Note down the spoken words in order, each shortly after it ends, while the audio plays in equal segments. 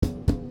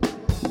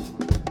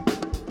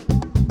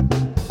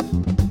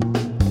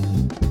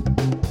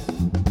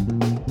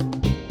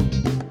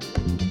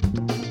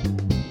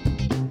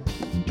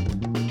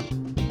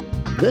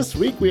This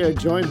week we are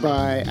joined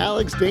by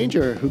Alex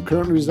Danger, who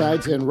currently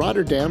resides in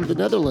Rotterdam, the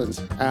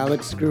Netherlands.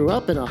 Alex grew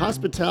up in a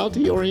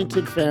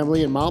hospitality-oriented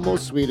family in Malmö,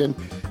 Sweden,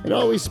 and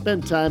always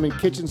spent time in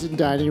kitchens and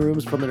dining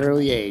rooms from an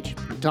early age.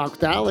 We talked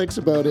with Alex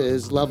about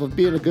his love of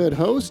being a good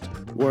host,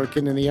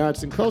 working in the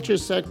arts and culture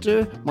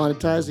sector,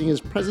 monetizing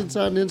his presence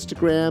on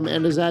Instagram,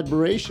 and his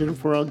admiration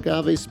for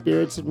agave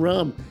spirits and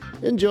rum.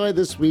 Enjoy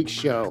this week's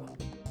show.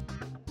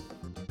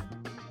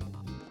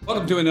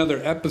 Welcome to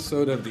another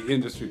episode of the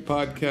Industry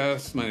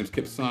Podcast. My name's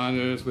Kip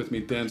Saunders. With me,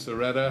 Dan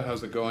Soretta.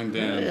 How's it going,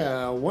 Dan?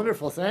 Yeah,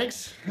 wonderful,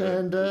 thanks.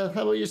 And how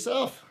about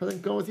yourself? How's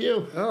it going with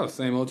you? Oh,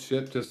 same old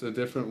shit, just a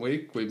different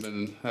week. We've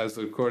been, as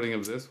the recording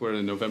of this, we're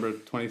in November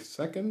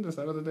 22nd. Is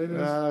that what the date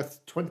is?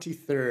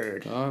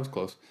 23rd. Oh, I was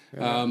close.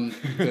 Yeah.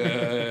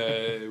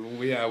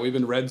 We've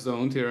been red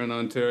zoned here in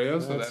Ontario,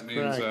 so That's that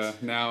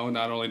means now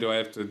not only do I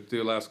have to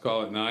do last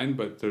call at 9,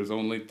 but there's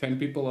only 10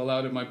 people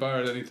allowed at my bar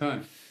at any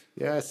time.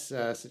 Yes,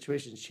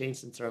 situation's changed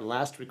since our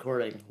last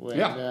recording when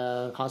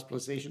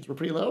hospitalizations were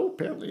pretty low.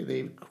 Apparently,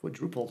 they've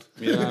quadrupled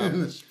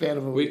in the span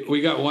of a week. We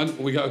got 1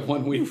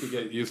 week to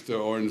get used to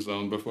orange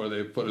zone before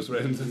they put us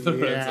right into the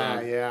red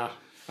zone. Yeah.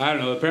 I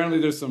don't know. Apparently,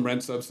 there's some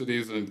rent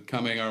subsidies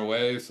coming our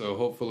way, so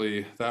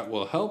hopefully that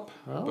will help.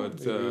 Well,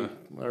 but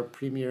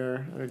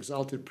our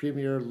exalted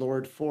premier,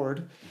 Lord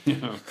Ford,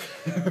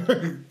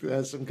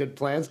 has some good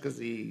plans because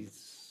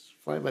he's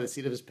flying by the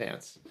seat of his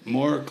pants.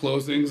 More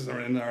closings are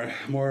in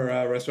more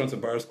restaurants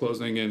and bars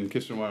closing in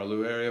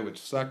Kitchener-Waterloo area, which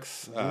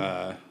sucks.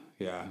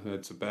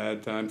 It's a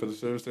bad time for the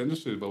service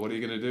industry, but what are you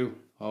going to do?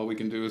 All we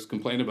can do is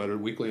complain about it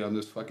weekly on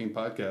this fucking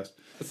podcast.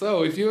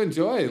 So if you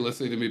enjoy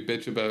listening to me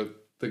bitch about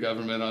the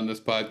government on this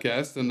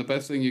podcast, then the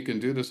best thing you can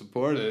do to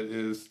support it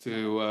is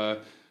to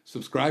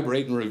subscribe,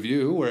 rate, and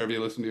review wherever you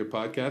listen to your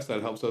podcast.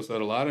 That helps us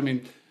out a lot. I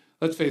mean,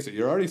 let's face it,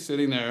 you're already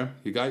sitting there,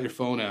 you got your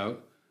phone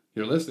out,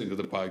 you're listening to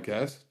the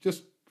podcast,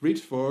 just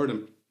reach forward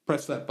and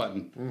press that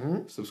button.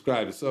 Mm-hmm.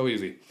 Subscribe. It's so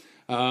easy.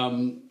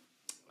 In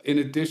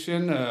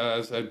addition,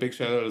 a big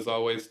shout out as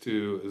always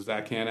to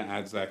Zach Hanna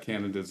at Zach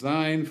Hanna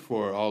Design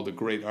for all the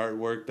great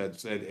artwork.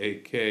 That's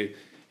ZAKHANNAH.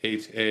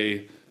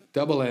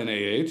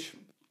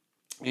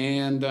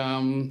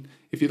 And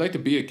if you'd like to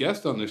be a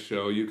guest on this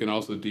show, you can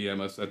also DM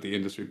us at the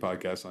Industry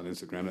Podcast on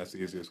Instagram. That's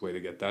the easiest way to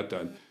get that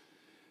done.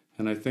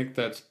 And I think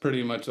that's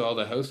pretty much all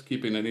the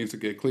housekeeping that needs to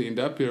get cleaned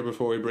up here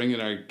before we bring in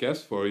our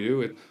guest for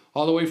you.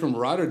 All the way from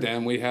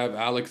Rotterdam, we have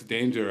Alex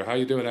Danger. How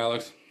you doing,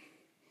 Alex?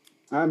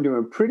 I'm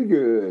doing pretty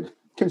good,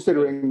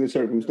 considering the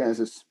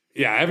circumstances.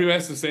 Yeah, everybody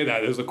has to say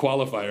that. There's a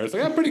qualifier. It's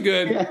like, I'm pretty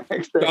good, yeah,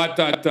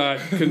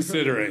 exactly.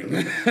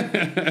 Considering.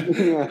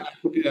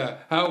 Yeah.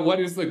 What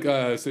is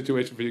the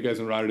situation for you guys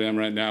in Rotterdam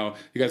right now?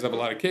 You guys have a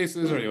lot of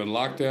cases? Are you in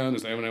lockdown?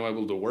 Is anyone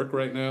able to work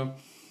right now?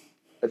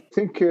 I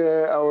think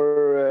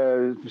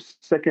our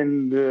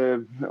second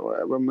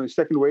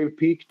wave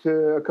peaked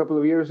a couple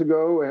of years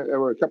ago,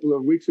 or a couple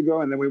of weeks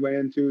ago, and then we went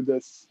into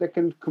the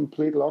second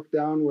complete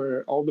lockdown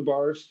where all the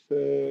bars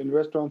and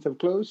restaurants have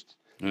closed.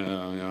 Yeah.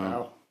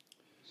 Wow.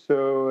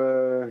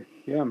 So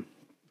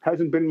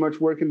hasn't been much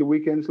work in the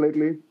weekends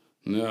lately.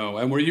 No.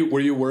 And were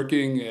you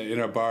working in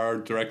a bar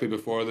directly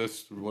before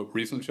this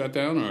recent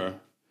shutdown,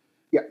 or?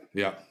 Yeah.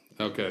 Yeah.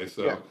 Okay.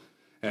 So,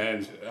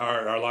 and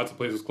are lots of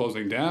places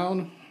closing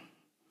down?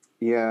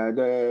 Yeah,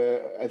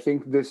 I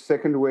think this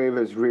second wave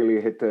has really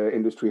hit the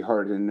industry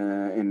hard in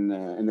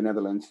the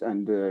Netherlands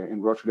and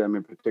in Rotterdam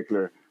in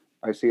particular.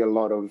 I see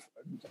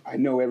I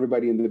know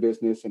everybody in the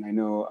business, and I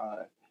know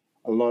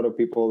a lot of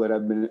people that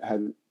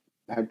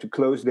had to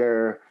close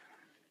their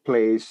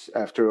place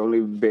after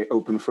only being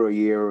open for a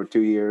year or 2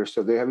 years.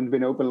 So they haven't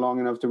been open long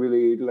enough to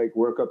really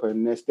work up a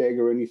nest egg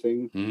or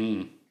anything.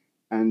 Mm-hmm.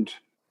 And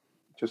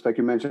just like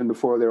you mentioned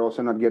before, they're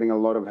also not getting a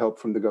lot of help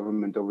from the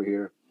government over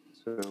here.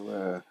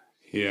 So.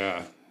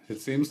 Yeah, it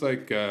seems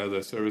like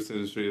the service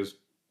industry has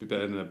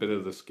been a bit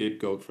of the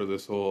scapegoat for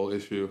this whole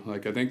issue. I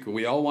think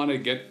we all want to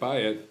get by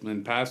it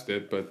and past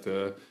it, but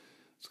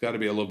it's got to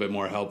be a little bit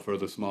more help for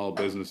the small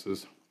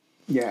businesses.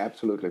 Yeah,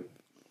 absolutely.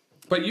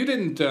 But you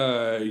didn't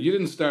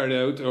start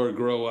out or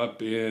grow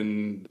up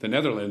in the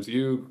Netherlands.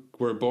 You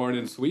were born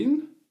in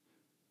Sweden?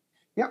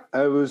 Yeah,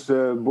 I was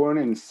born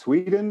in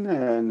Sweden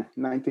in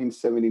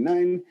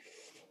 1979.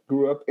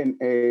 Grew up in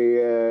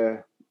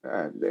a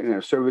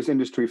service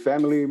industry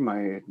family.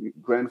 My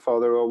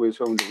grandfather always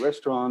owned a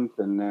restaurant,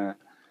 and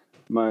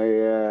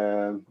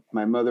my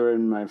mother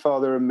and my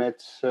father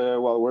met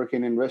while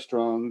working in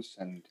restaurants,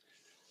 and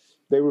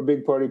they were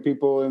big party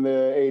people in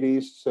the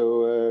 80s.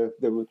 So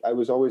I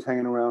was always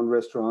hanging around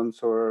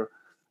restaurants or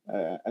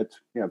at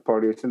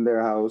parties in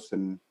their house,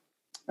 and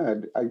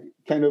I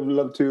kind of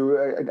love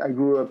to. I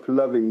grew up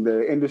loving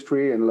the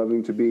industry and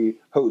loving to be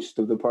host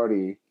of the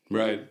party.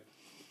 Right.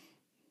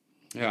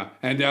 Yeah,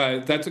 and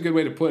that's a good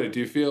way to put it.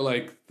 Do you feel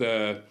like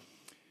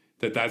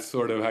that's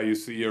sort of how you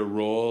see your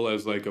role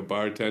as a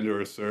bartender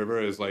or a server,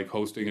 is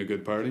hosting a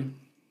good party?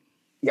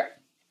 Yeah,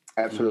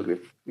 absolutely.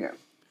 Mm-hmm. Yeah,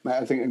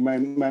 I think my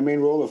main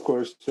role, of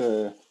course,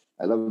 I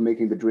love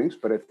making the drinks,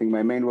 but I think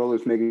my main role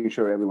is making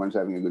sure everyone's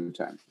having a good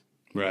time.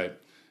 Right.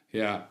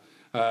 Yeah.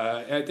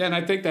 And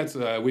I think that's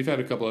we've had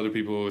a couple other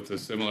people with a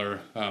similar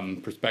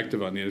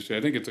perspective on the industry.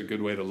 I think it's a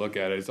good way to look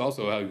at it. It's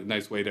also a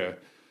nice way to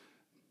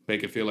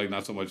make it feel like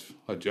not so much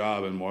a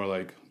job and more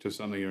like just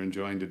something you're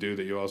enjoying to do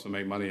that you also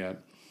make money at.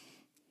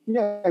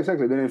 Yeah,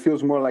 exactly. Then it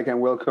feels more like I'm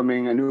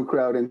welcoming a new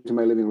crowd into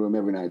my living room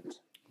every night.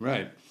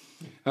 Right.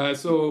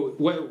 So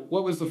what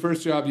was the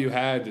first job you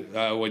had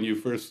when you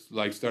first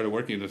like started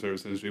working in the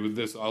service industry? Would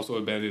this also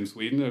have been in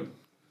Sweden?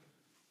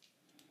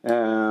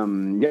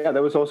 Yeah,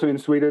 that was also in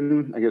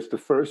Sweden. I guess the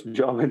first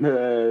job in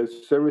the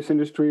service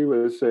industry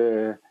was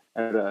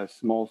at a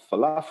small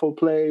falafel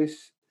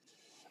place,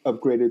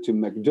 upgraded to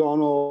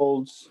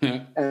McDonald's,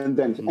 and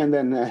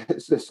then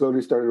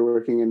slowly started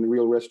working in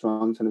real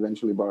restaurants and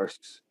eventually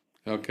bars.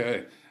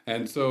 Okay.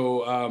 And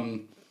so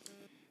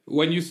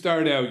when you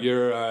start out,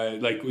 you're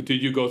like,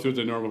 did you go through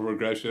the normal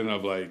progression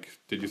of like,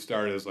 did you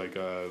start as like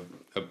a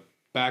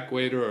back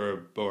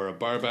waiter or a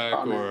bar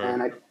back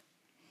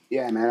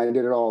Yeah, man, I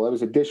did it all. I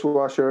was a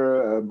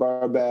dishwasher, a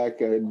bar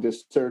back, a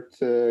dessert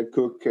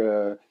cook,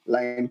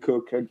 line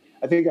cook.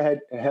 I think I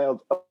had held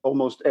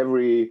almost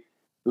every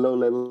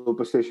low-level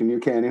position you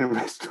can in a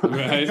restaurant.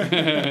 Right.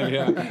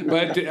 Yeah.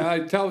 But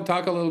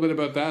talk a little bit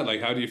about that.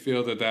 Like, how do you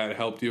feel that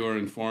helped you or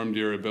informed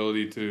your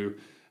ability to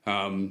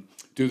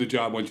do the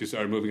job once you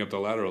started moving up the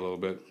ladder a little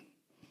bit?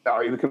 Oh,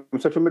 you become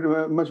such a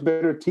much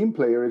better team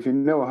player if you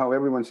know how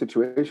everyone's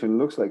situation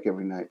looks like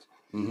every night.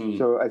 Mm-hmm.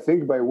 So I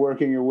think by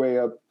working your way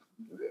up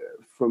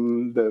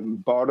from the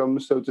bottom,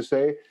 so to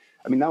say.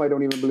 I mean, now I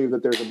don't even believe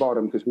that there's a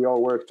bottom because we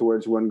all work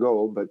towards one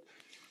goal. But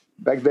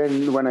back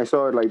then, when I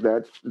saw it like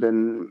that,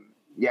 then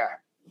yeah,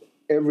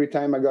 every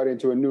time I got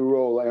into a new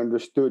role, I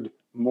understood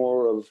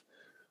more of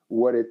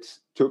what it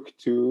took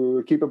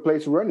to keep a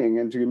place running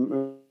and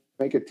to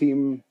make a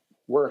team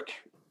work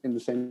in the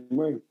same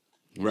way.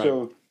 Right.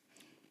 So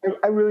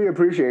I really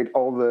appreciate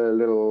all the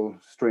little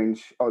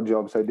strange odd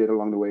jobs I did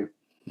along the way.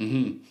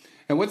 Mm-hmm.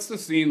 And what's the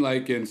scene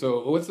like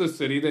what's the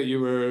city that you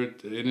were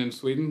in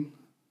Sweden?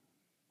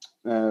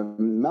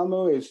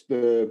 Malmo is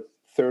the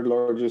third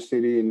largest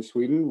city in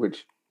Sweden,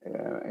 which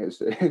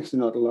is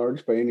not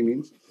large by any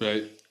means.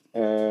 Right.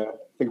 I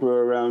think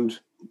we're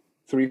around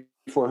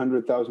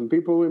 400,000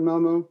 people in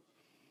Malmo.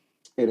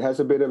 It has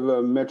a bit of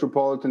a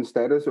metropolitan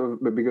status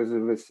because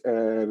of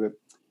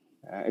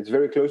it's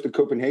very close to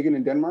Copenhagen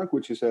in Denmark,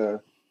 which is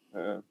a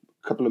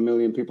couple of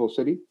million people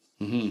city.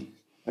 Mm-hmm.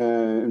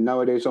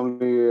 Nowadays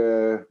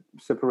only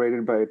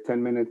separated by a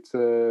 10-minute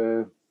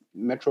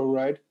metro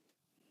ride.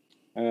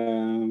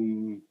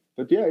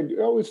 But yeah, it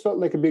always felt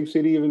like a big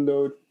city, even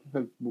though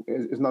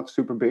it's not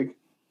super big.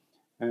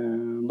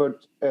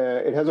 But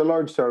it has a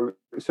large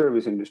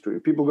service industry.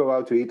 People go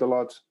out to eat a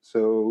lot.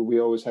 So we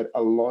always had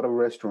a lot of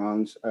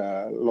restaurants,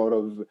 a lot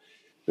of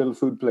little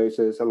food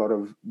places, a lot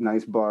of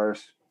nice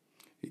bars.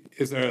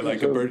 Is there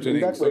like a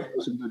burgeoning...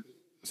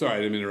 Sorry,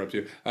 I didn't interrupt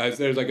you. Is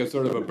there like a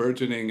sort of a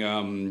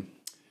burgeoning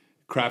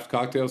craft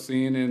cocktail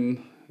scene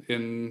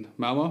in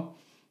Malmo?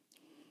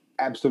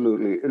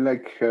 Absolutely.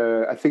 Like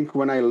I think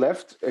when I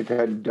left, it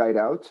had died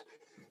out,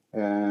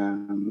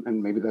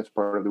 and maybe that's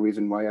part of the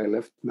reason why I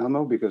left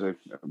Malmo, because I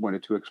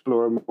wanted to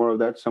explore more of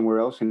that somewhere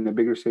else in a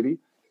bigger city.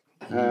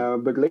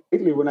 But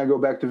lately, when I go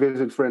back to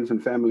visit friends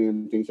and family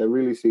and things, I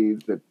really see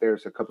that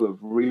there's a couple of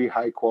really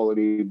high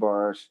quality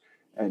bars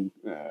and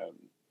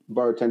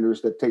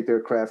bartenders that take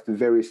their craft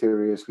very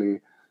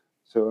seriously.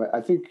 So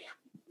I think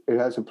it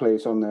has a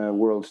place on the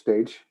world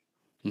stage.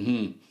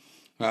 Mm-hmm.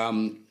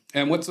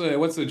 And what's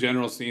the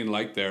general scene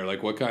like there?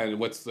 Like are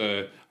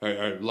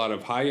a lot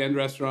of high end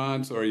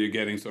restaurants, or are you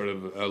getting sort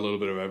of a little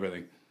bit of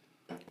everything?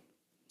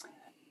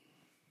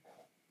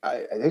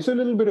 There's a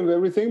little bit of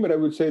everything, but I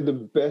would say the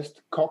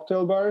best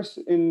cocktail bars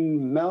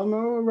in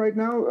Malmo right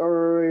now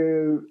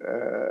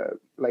are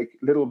like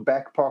little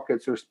back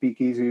pockets or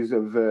speakeasies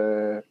of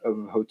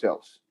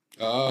hotels.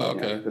 Oh,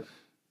 okay.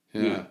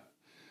 Yeah.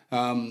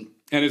 And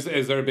is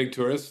there a big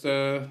tourist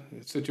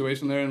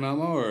situation there in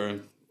Malmo, or?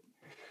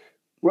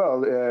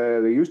 Well,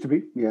 there used to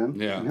be, yeah.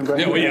 Yeah.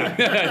 Well, yeah.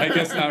 I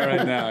guess not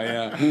right now.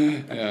 Yeah.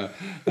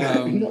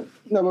 Yeah.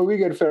 No, but we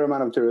get a fair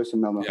amount of tourists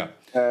in Malmo. Yeah.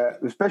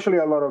 Especially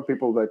a lot of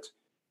people that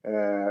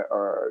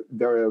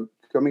they're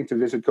coming to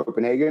visit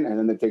Copenhagen, and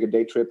then they take a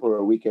day trip or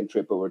a weekend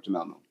trip over to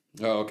Malmo.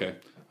 Oh, okay.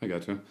 I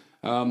got you.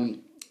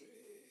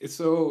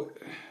 So,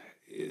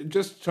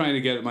 just trying to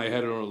get my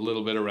head a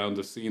little bit around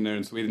the scene there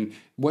in Sweden.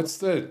 What's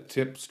the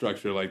tip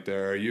structure like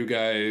there? Are you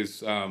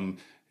guys?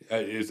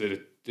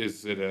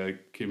 Is it a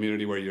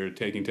community where you're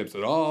taking tips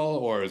at all,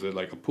 or is it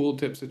like a pool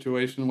tip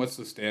situation? What's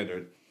the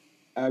standard?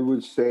 I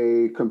would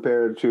say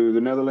compared to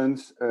the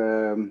Netherlands,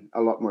 a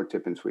lot more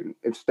tip in Sweden.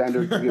 It's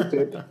standard to give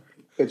tip.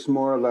 It's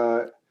more of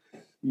a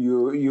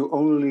you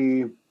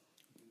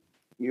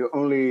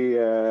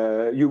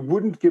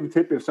wouldn't give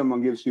tip if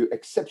someone gives you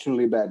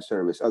exceptionally bad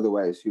service.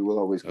 Otherwise, you will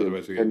always give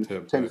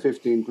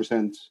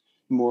 10-15%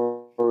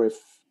 more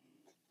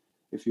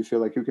if you feel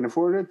like you can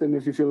afford it, and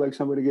if you feel like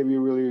somebody gave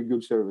you really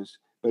good service.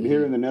 But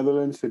here in the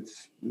Netherlands,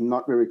 it's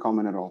not very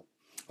common at all.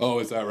 Oh,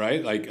 is that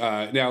right? Like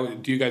now,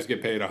 do you guys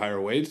get paid a higher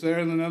wage there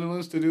in the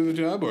Netherlands to do the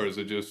job, or is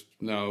it just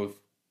no?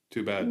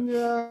 too bad.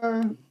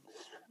 Yeah,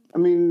 I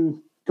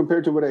mean,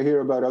 compared to what I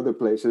hear about other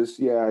places,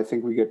 yeah, I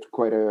think we get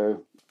quite a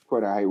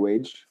high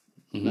wage.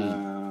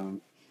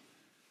 Um,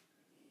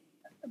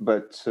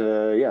 but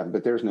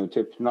there's no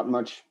tip, not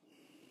much.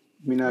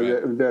 I mean,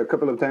 Right. the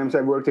couple of times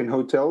I worked in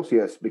hotels,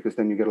 yes, because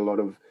then you get a lot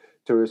of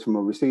tourists from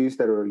overseas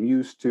that are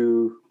used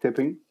to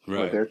tipping or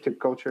Right. their tip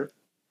culture.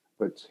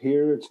 But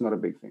here, it's not a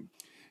big thing.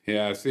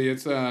 Yeah, see,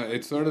 it's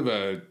sort of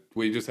a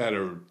we just had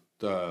a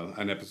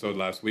an episode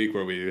last week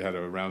where we had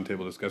a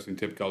roundtable discussing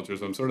tip culture.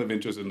 So I'm sort of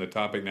interested in the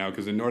topic now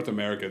because in North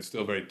America it's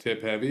still very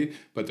tip heavy,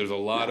 but there's a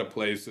lot of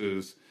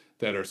places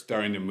that are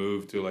starting to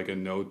move to like a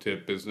no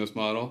tip business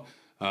model.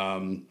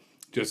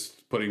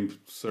 Just putting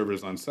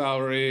servers on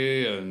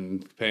salary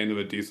and paying them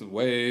a decent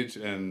wage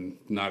and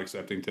not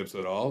accepting tips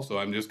at all. So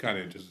I'm just kind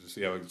of interested to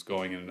see how it's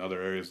going in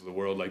other areas of the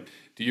world. Like,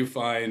 do you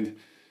find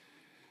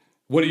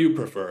what do you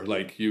prefer?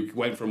 Like you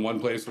went from one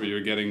place where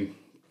you're getting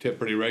tip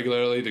pretty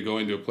regularly to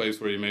going to a place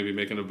where you may be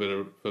making a bit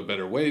of a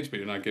better wage, but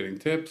you're not getting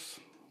tips.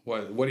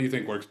 What do you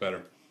think works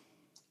better?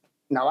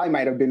 Now, I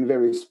might have been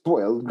very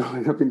spoiled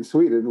growing up in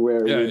Sweden,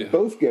 where Yeah, we yeah.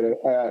 both get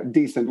a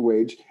decent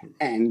wage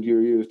and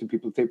you're used to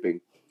people tipping.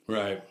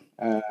 Right.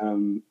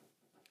 Um,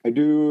 I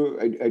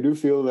do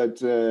feel that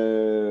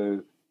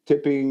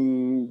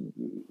tipping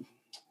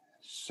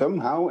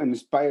somehow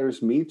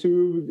inspires me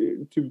to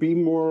be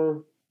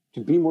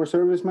more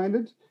service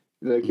minded.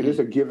 Like it is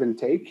a give and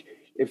take.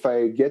 If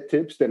I get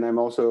tips, then I'm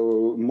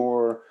also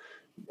a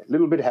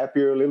little bit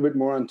happier, a little bit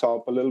more on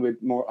top, a little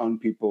bit more on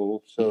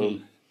people. So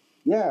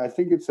yeah, I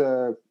think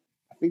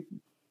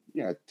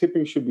yeah,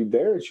 tipping should be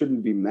there. It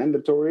shouldn't be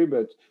mandatory,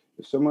 but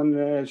if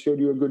someone showed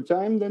you a good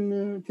time, then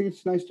I think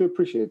it's nice to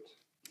appreciate.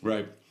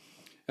 Right.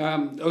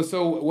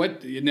 So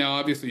what now?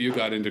 Obviously, you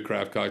got into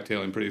craft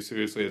cocktailing pretty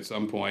seriously at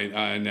some point.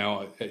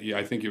 Now, yeah,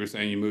 I think you were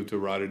saying you moved to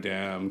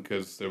Rotterdam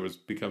because there was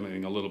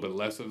becoming a little bit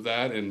less of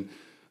that in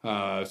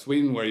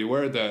Sweden, where you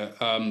were.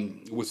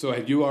 So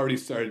had you already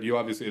started? You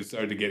obviously had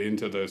started to get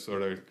into the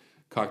sort of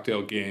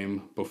cocktail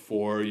game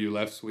before you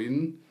left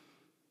Sweden.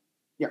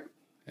 Yeah,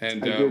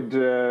 And I did.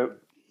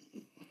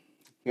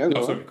 Yeah, no,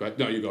 go sorry, on. go ahead.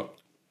 No, you go.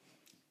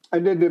 I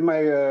did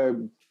my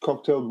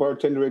cocktail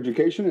bartender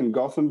education in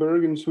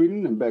Gothenburg in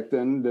Sweden, and back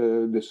then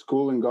the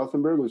school in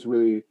Gothenburg was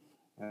really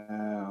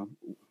uh,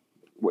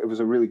 it was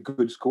a really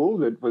good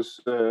school. It was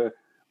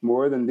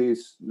more than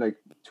these like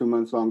 2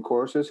 months long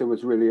courses. It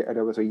was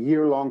a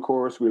year long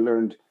course. We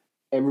learned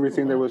Oh,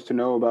 everything there wow. was to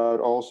know about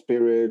all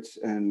spirits,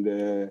 and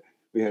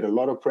we had a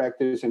lot of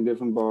practice in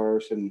different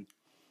bars. And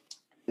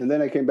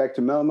then I came back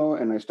to Malmo,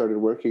 and I started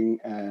working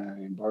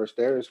in bars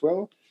there as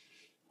well.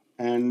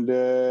 And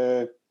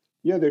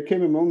yeah, there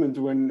came a moment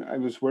when I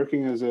was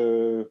working as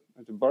a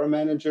bar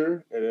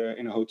manager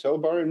in a hotel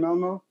bar in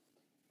Malmo,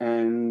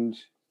 and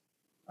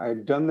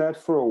I'd done that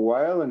for a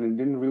while, and I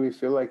didn't really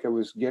feel like I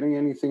was getting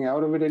anything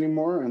out of it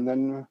anymore. And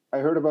then I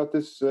heard about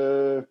this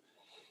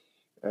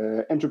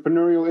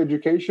entrepreneurial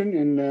education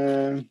in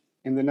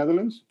the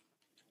Netherlands,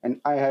 and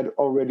I had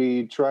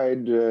already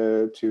tried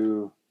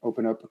to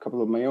open up a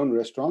couple of my own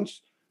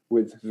restaurants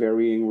with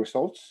varying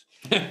results,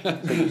 so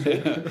to say.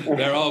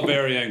 They're all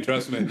varying,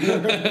 trust me.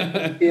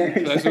 Yeah,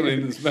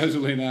 exactly.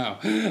 Especially now.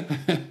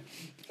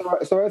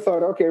 So I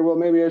thought, okay, well,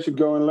 maybe I should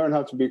go and learn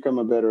how to become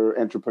a better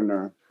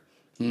entrepreneur.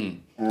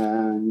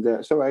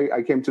 And so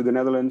I came to the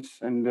Netherlands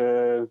and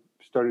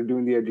started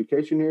doing the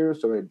education here.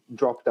 So I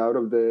dropped out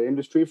of the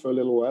industry for a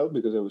little while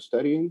because I was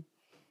studying.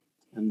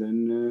 And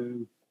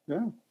then,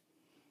 yeah,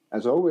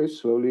 as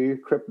always, slowly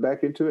crept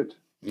back into it.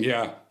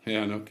 Yeah,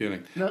 yeah, no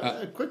kidding. Now,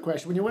 a quick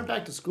question: when you went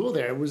back to school,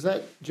 there was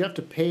that? Did you have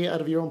to pay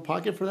out of your own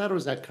pocket for that, or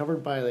was that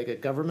covered by like a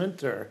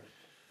government or?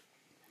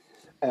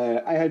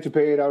 I had to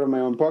pay it out of my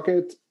own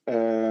pocket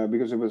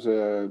because it was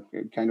a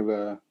kind of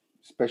a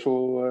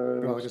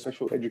Well, I guess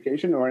special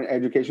education or an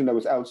education that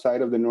was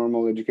outside of the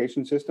normal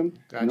education system.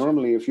 gotcha.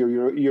 Normally, if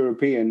you're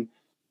European,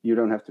 you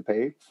don't have to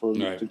pay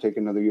Right. to take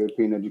another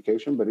European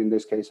education, but in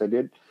this case, I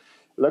did.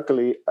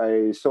 Luckily,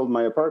 I sold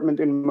my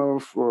apartment in Mo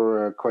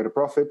for quite a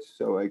profit,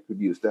 so I could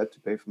use that to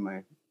pay for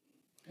my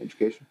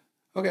education.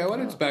 Okay, I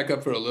wanted to back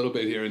up for a little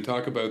bit here and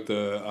talk about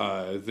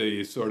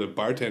the sort of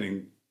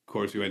bartending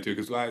course you went to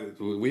because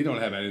we don't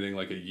have anything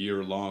like a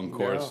year long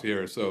course No.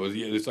 here. So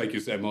it's like you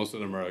said, most of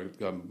them are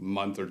a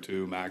month or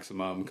two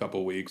maximum,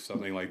 couple weeks,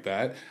 something like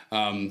that.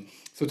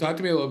 So talk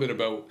to me a little bit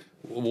about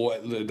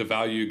what the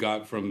value you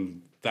got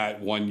from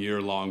that 1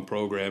 year long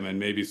program, and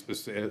maybe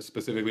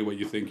specifically what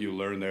you think you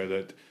learned there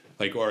that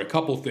like, or a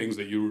couple things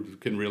that you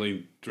can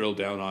really drill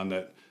down on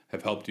that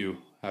have helped you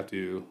after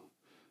you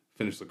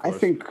finish the I course.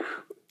 think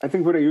I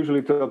think what I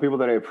usually tell people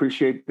that I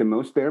appreciate the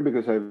most there,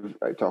 because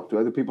I talked to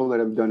other people that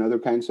have done other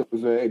kinds of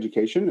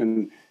education,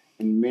 and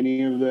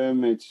many of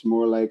them it's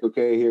more like,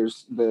 okay,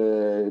 here's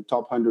the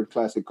top 100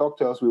 classic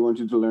cocktails. We want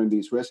you to learn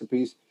these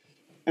recipes,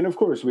 and of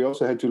course we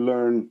also had to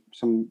learn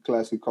some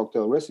classic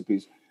cocktail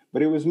recipes.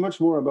 But it was much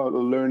more about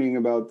learning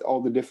about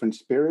all the different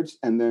spirits,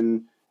 and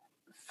then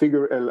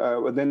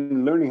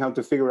learning how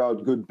to figure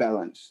out good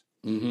balance.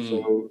 Mm-hmm.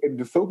 So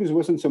the focus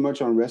wasn't so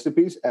much on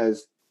recipes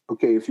as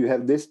okay, if you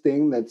have this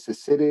thing that's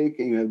acidic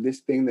and you have this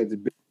thing that's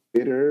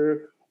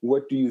bitter,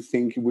 what do you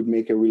think would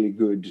make a really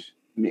good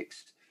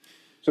mix?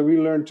 So we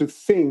learn to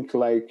think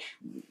like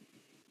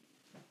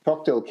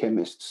cocktail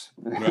chemists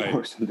Right.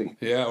 or something.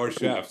 Yeah, or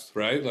chefs,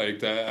 right? Like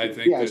that, I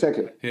think. Yeah,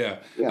 exactly. Yeah,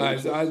 Yeah,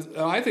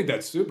 I think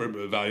that's super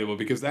valuable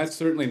because that's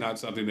certainly not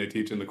something they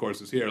teach in the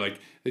courses here. Like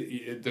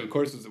the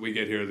courses that we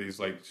get here are these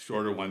like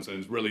shorter ones,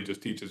 and it really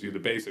just teaches you the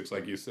basics,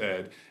 like you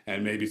said,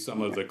 and maybe some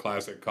of the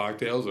classic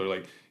cocktails, or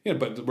like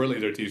but really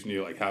they're teaching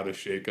you like how to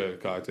shake a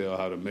cocktail,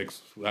 how to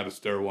mix, how to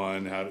stir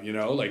one, how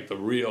to like the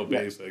real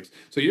basics.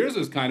 So yours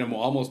is kind of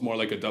almost more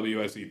like a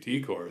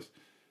WSET course.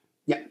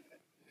 Yeah.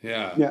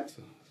 Yeah. Yeah.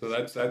 So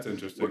that's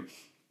interesting.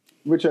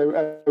 Which I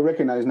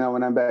recognize now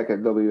when I'm back at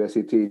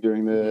WSET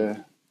during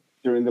the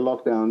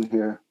lockdown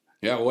here.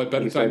 Yeah, well, what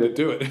better time to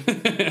do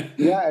it?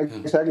 Yeah,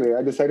 exactly.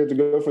 I decided to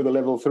go for the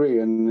level 3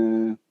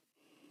 and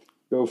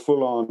go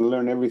full on,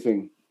 learn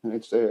everything.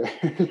 It's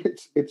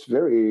it's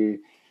very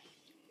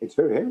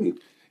heavy.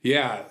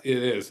 Yeah, it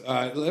is.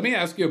 Let me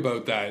ask you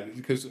about that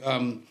because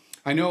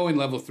I know in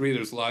level 3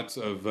 there's lots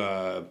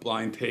of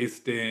blind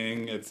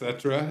tasting,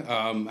 etc.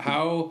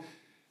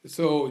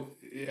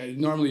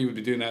 Normally you would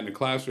be doing that in a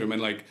classroom,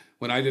 and like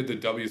when I did the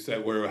W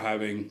set, we were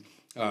having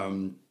part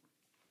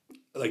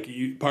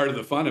of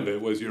the fun of it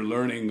was you're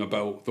learning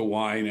about the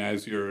wine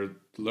as you're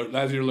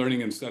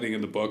learning and studying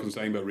in the book and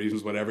studying about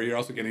regions, whatever. You're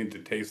also getting to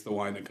taste the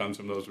wine that comes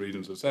from those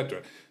regions,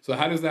 etc. So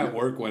how does that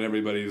work when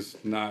everybody's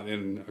not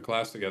in a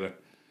class together?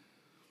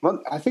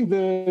 Well, I think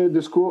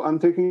the school, I'm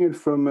taking it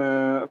from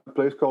a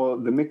place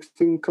called the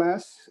Mixing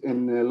Class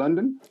in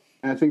London.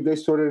 And I think they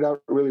sorted it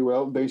out really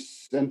well. They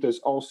sent us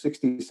all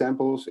 60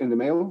 samples in the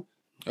mail.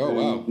 Oh,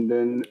 wow. And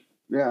then,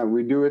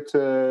 we do it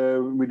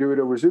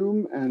over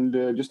Zoom.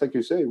 And just like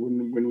you say,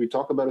 when we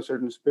talk about a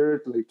certain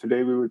spirit, like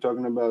today we were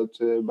talking about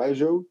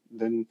Baijiu,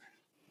 then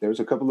there's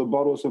a couple of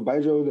bottles of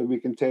Baijiu that we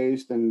can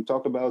taste and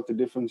talk about the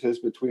differences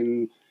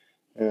between,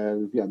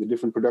 the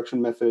different production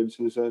methods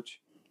and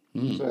such.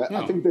 So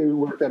I think they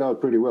worked that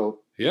out pretty well.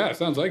 Yeah, it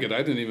sounds like it.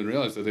 I didn't even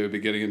realize that they would be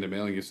getting into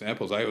mailing you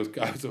samples. I was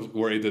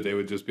worried that they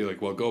would just be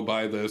like, "Well, go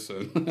buy this."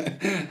 And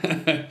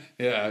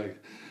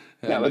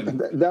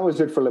that was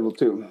it for level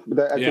 2.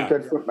 But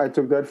I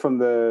took that from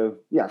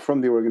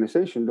the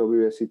organization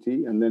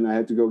WSET, and then I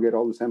had to go get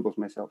all the samples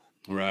myself.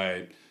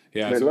 Right.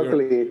 Yeah. But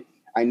luckily,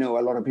 I know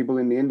a lot of people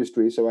in the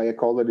industry, so I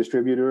called the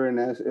distributor and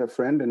asked a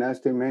friend and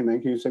asked him, "Hey,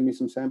 man, can you send me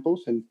some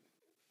samples?" And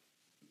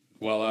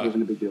it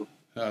wasn't a big deal.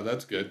 Oh,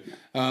 that's good.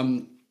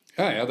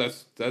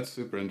 That's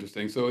super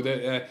interesting. So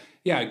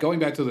going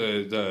back to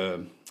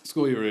the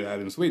school you were at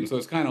in Sweden, so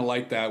it's kind of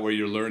like that where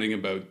you're learning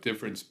about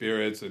different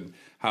spirits and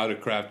how to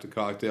craft a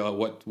cocktail,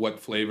 what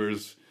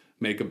flavors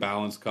make a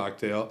balanced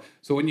cocktail.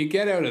 So when you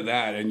get out of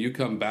that and you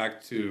come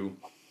back to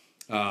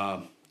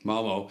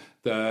Malmo,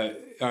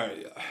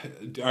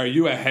 are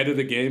you ahead of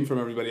the game from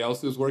everybody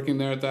else who's working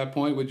there at that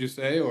point, would you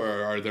say, or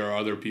are there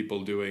other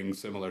people doing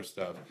similar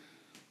stuff?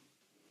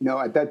 No,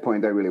 at that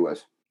point I really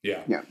was.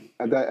 Yeah.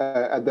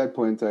 At that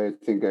point, I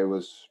think I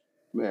was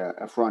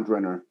a front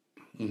runner.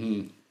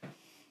 Mm-hmm.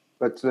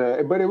 But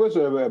it was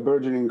a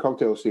burgeoning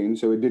cocktail scene,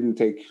 so it didn't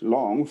take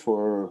long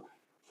for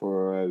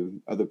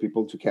other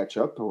people to catch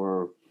up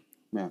or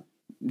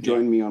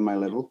join me on my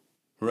level.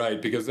 Right,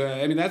 because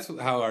that's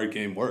how our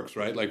game works,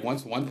 right? Like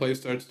once one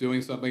place starts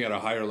doing something at a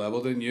higher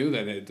level than you,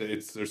 then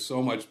there's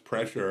so much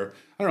pressure.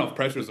 I don't know if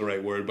pressure is the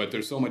right word, but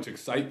there's so much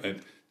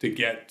excitement to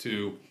get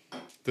to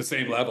the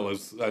same level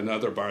as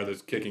another bar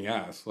that's kicking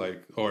ass,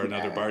 or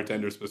another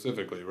bartender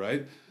specifically,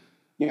 right?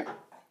 Yeah.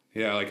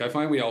 Yeah, like I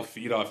find we all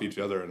feed off each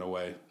other in a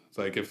way. It's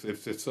like if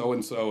it's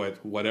so-and-so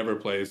at whatever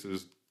place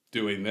is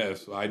doing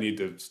this, I need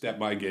to step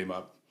my game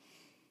up.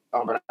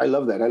 Oh, but I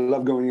love that. I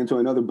love going into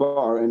another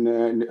bar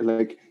and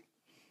like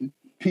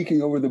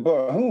peeking over the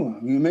bar. Oh,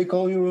 you make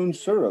all your own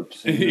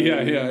syrups.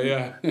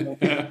 Yeah.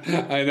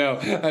 I know.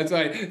 That's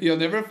why you'll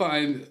never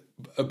find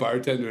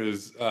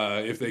bartenders,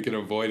 if they can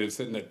avoid it,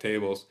 sitting at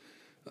tables.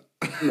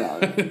 No.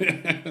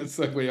 It's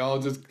like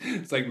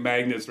it's like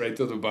magnets right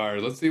to the bar.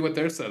 Let's see what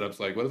their setup's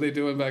like. What are they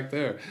doing back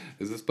there?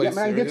 Is this place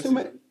serious?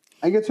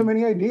 I get so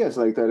many ideas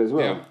like that as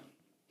well.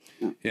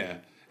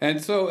 Yeah.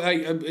 And so,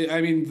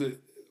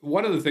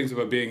 one of the things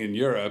about being in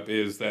Europe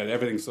is that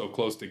everything's so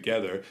close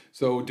together.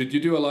 So did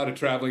you do a lot of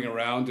traveling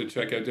around to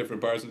check out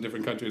different bars in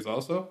different countries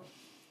also?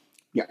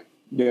 Yeah.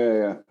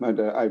 I've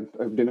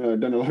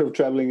done a lot of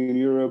traveling in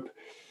Europe.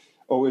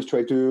 Always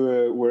try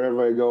to,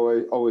 wherever I go,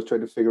 I always try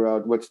to figure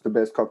out what's the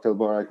best cocktail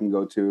bar I can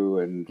go to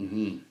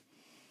and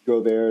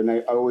go there. And I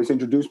always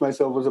introduce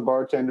myself as a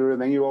bartender.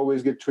 And then you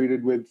always get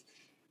treated with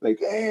like,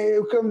 hey,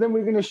 come, then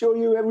we're going to show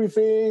you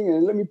everything.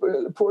 And let me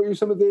pour you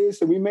some of this.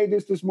 And we made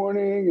this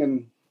morning.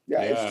 And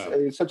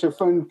it's such a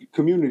fun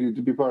community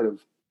to be part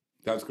of.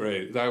 That's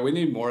great. We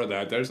need more of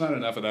that. There's not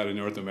enough of that in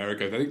North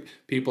America. I think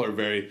people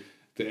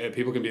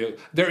can be,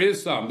 there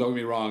is some, don't get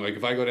me wrong. Like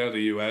if I go down to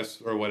the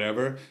US or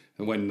whatever,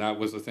 and when that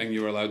was the thing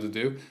you were allowed to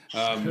do,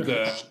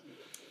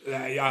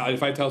 Yeah,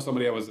 if I tell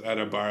somebody I was at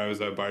a bar, I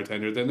was a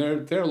bartender, then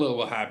they're a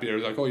little happier.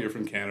 Like, oh, you're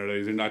from Canada,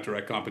 you're not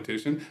direct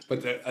competition.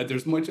 But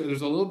there's a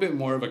little bit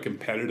more of a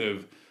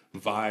competitive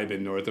vibe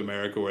in North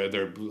America where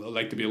they're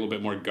like to be a little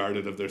bit more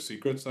guarded of their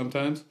secrets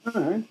sometimes.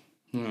 All right.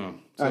 Yeah.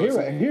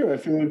 Here I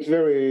feel it's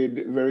very,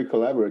 very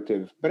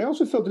collaborative. But I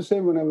also felt the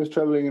same when I was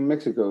traveling in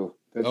Mexico.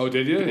 Oh,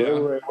 did you?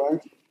 Wherever I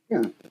went,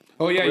 yeah.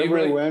 Oh, yeah. Wherever You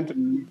really I went,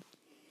 and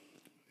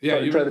yeah.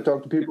 I tried to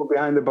talk to people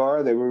behind the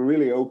bar. They were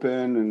really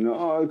open and,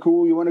 oh,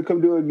 cool. You want to come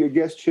do a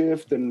guest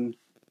shift? And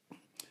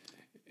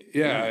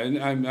yeah, and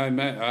I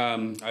met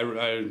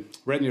I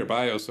read in your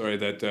bio, sorry,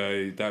 that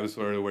that was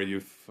sort of where you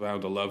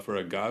found a love for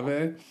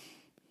agave.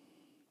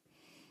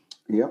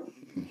 yep.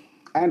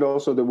 And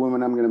also the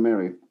woman I'm going to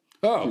marry.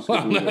 Oh,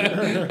 well, well,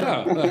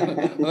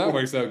 that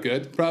works out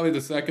good. Probably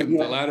the second,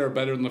 the latter,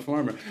 better than the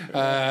former.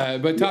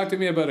 But talk to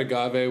me about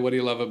agave. What do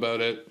you love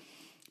about it?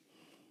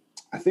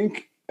 I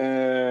think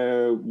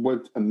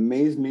what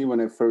amazed me when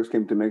I first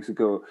came to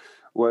Mexico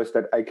was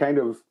that I kind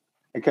of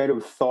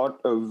thought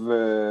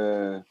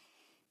of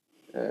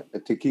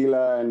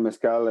tequila and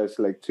mezcal as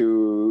like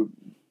two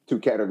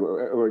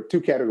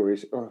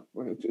categories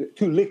or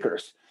two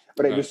liquors.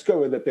 But I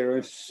discovered that there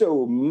is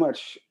so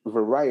much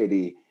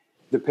variety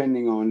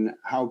depending on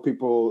how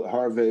people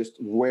harvest,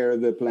 where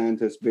the plant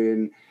has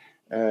been,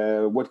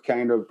 what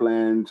kind of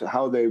plant,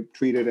 how they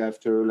treat it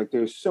after. Like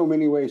there's so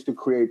many ways to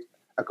create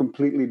a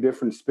completely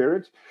different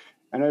spirit.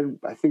 And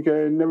I think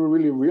I never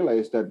really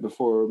realized that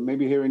before.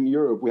 Maybe here in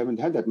Europe, we haven't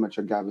had that much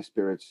agave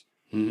spirits.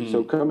 Mm-hmm.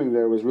 So coming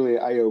there was really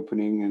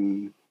eye-opening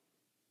and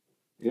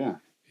yeah.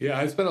 Yeah,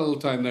 I spent a little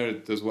time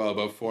there as well,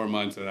 about 4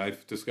 months, and I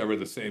discovered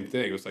the same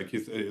thing. It was like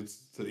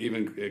it's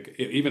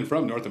even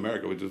from North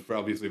America, which is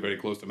obviously very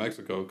close to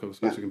Mexico,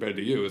 especially compared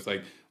to you. It's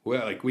like,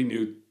 well, like we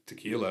knew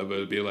tequila, but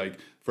it'd be like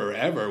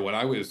forever when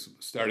I was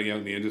starting out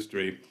in the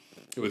industry.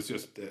 It was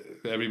just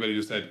everybody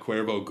just had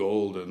Cuervo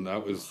Gold, and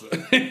that was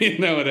you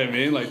know what I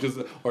mean, like just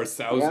or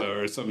Sauza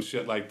or some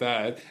shit like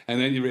that.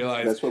 And then you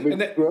realize that's what we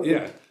grew up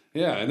with.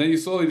 Yeah, and then you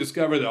slowly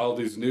discover that all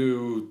these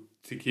new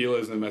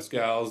tequilas and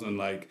mezcals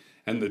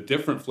and the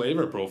different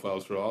flavor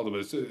profiles for all of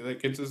it.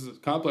 It's as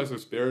complex a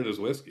spirit as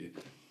whiskey.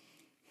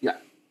 Yeah,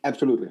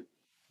 absolutely.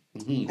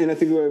 Mm-hmm. And I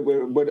think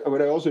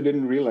what I also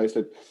didn't realize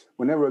that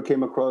whenever I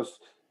came across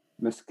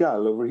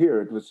mezcal over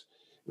here, it was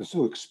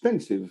so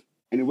expensive.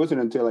 And it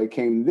wasn't until I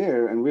came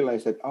there and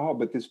realized that,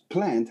 but this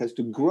plant has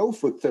to grow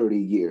for 30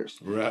 years.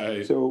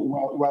 Right. So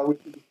while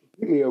it's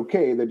completely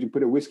okay that you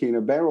put a whiskey in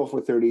a barrel for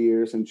 30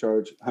 years and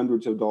charge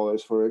hundreds of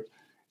dollars for it,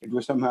 it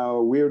was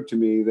somehow weird to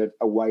me that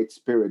a white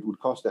spirit would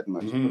cost that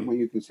much. Mm-hmm. But when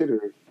you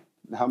consider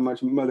how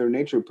much Mother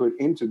Nature put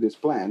into this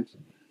plant,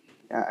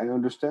 I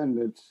understand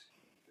that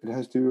it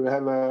has to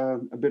have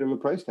a bit of a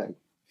price tag.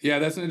 Yeah,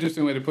 that's an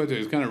interesting way to put it.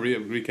 It's kind of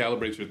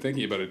recalibrates your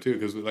thinking about it too,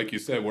 because like you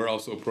said, we're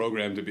also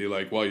programmed to be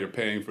like, well, you're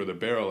paying for the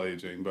barrel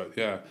aging, but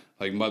yeah,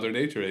 like Mother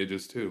Nature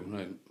ages too,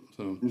 right?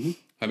 So,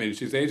 I mean,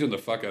 she's aging the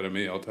fuck out of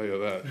me. I'll tell you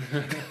that.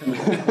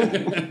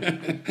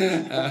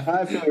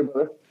 I feel you,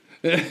 brother.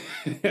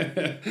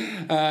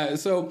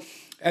 So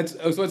at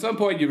some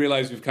point you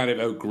realize you've kind of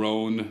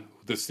outgrown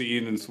the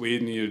scene in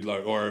Sweden. You'd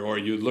like, or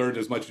you learned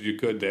as much as you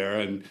could there,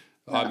 and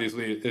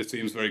obviously it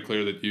seems very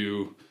clear that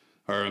you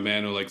are a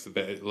man who likes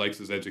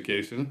his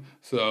education.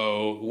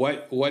 So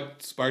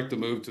what sparked the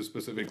move to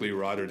specifically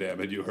Rotterdam?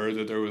 Had you heard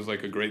that there was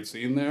like a great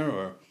scene there,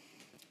 or?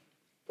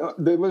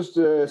 There was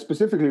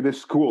specifically this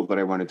school that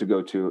I wanted to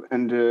go to,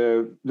 and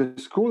the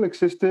school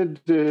existed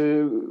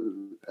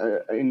in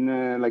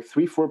like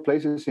 3-4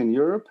 places in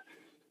Europe.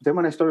 Then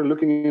when I started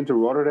looking into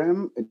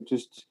Rotterdam,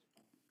 it's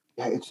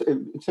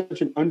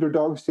such an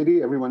underdog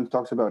city. Everyone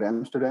talks about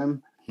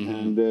Amsterdam,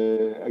 and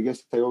I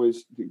guess I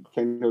always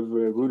kind of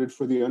rooted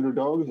for the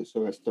underdog.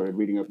 So I started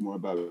reading up more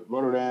about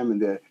Rotterdam,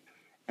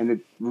 and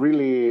it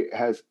really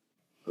has.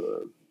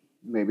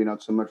 Maybe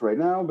not so much right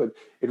now, but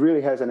it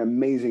really has an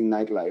amazing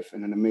nightlife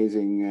and an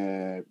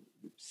amazing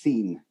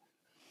scene.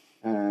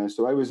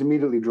 So I was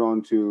immediately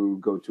drawn to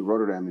go to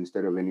Rotterdam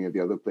instead of any of the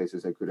other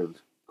places I could have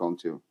gone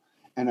to.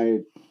 And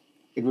I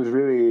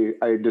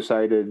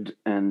decided,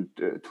 and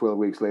 12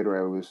 weeks later,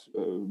 I was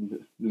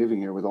living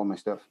here with all my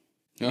stuff.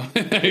 Oh,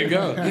 there you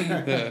go.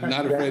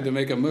 Not afraid to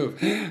make a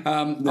move.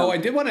 No. Oh, I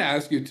did want to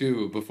ask you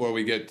too, before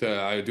we get,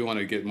 I do want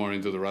to get more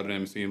into the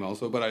Rotterdam scene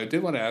also, but I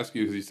did want to ask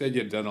you, because you said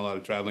you had done a lot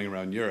of traveling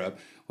around Europe.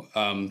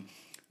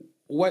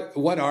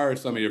 What are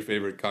some of your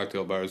favorite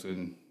cocktail bars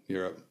in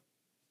Europe?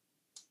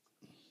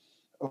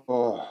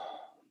 Oh,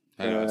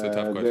 I know, it's a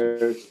tough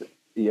question.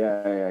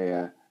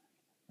 Yeah.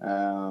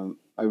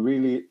 I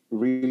really,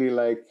 really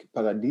like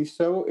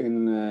Paradiso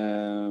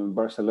in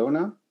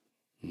Barcelona.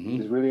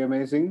 It's really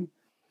amazing.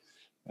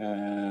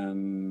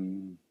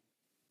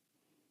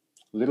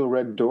 Little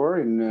Red Door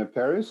in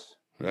Paris.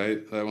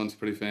 Right, that one's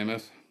pretty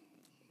famous.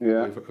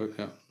 Yeah.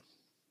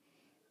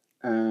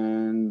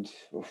 And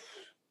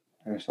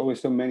there's always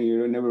so many you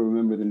don't never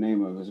remember the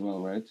name of as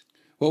well, right?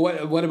 Well,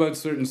 what about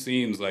certain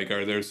scenes? Like,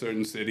 are there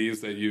certain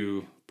cities that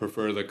you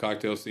prefer the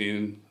cocktail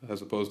scene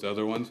as opposed to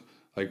other ones?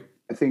 Like,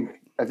 I think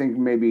I think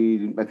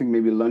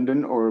maybe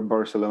London or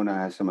Barcelona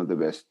has some of the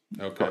best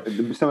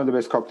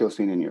cocktail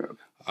scene in Europe.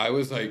 I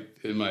was like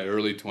in my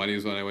early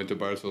 20s when I went to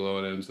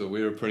Barcelona, and so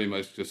we were pretty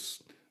much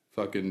just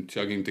fucking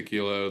chugging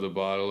tequila out of the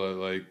bottle at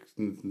like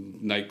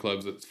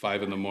nightclubs at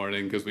 5 a.m.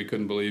 because we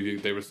couldn't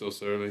believe they were still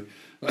serving.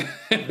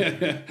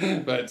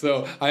 But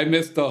so I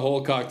missed the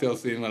whole cocktail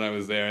scene when I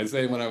was there, and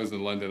same when I was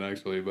in London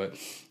actually. But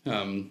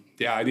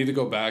yeah, I need to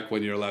go back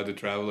when you're allowed to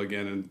travel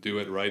again and do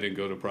it right and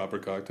go to proper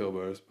cocktail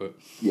bars. But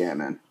yeah,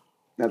 man,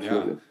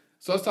 absolutely. Yeah.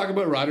 So let's talk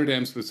about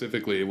Rotterdam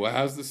specifically. Well,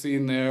 how's the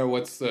scene there?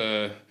 What's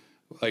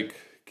like?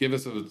 Give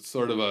us a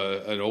sort of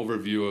an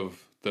overview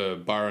of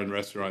the bar and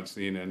restaurant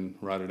scene in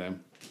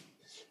Rotterdam.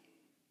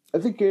 I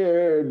think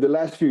the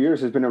last few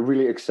years has been a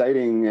really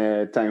exciting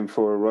time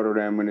for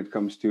Rotterdam when it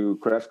comes to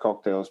craft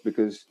cocktails,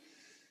 because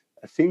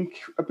I think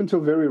up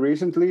until very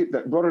recently,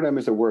 that Rotterdam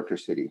is a worker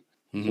city.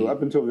 Mm-hmm. So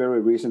up until very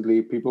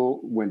recently,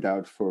 people went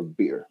out for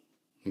beer.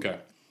 Okay.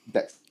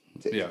 That's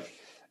it. Yeah.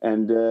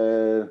 And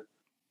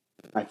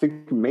I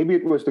think maybe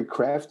it was the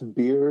craft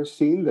beer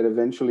scene that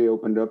eventually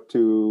opened up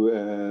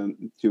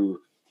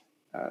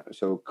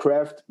so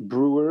craft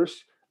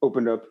brewers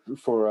opened up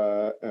for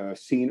a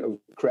scene of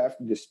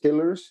craft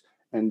distillers,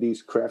 and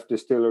these craft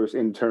distillers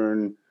in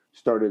turn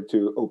started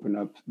to open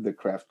up the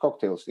craft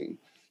cocktail scene.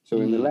 So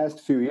in the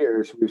last few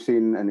years, we've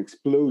seen an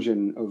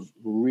explosion of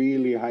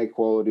really high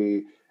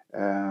quality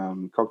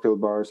cocktail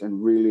bars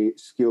and really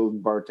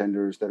skilled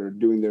bartenders that are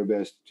doing their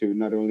best to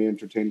not only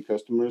entertain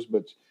customers,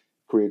 but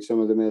create some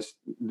of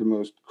the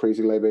most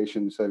crazy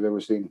libations I've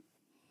ever seen.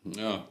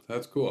 Oh,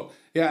 that's cool.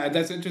 Yeah,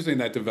 that's interesting,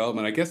 that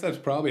development. I guess that's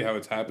probably how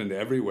it's happened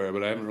everywhere,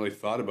 but I haven't really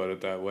thought about it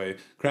that way.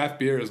 Craft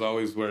beer is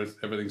always where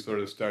everything sort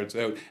of starts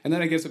out. And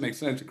then I guess it makes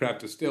sense to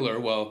craft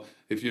distiller. Well,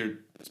 if you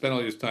spend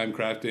all your time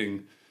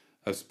crafting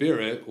a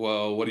spirit,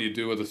 well, what do you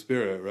do with a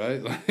spirit,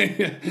 right?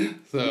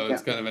 So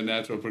it's kind of a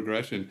natural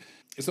progression.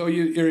 So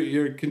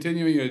you're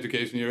continuing your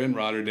education. You're in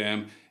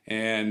Rotterdam,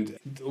 and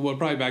well,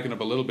 probably backing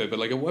up a little bit, but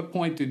like at what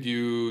point did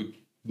you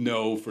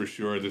know for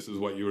sure this is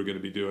what you were going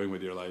to be doing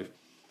with your life?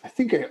 I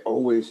think I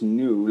always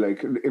knew,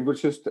 like, it was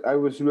just, I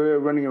was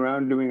running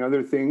around doing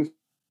other things.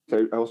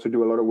 I also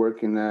do a lot of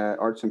work in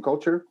arts and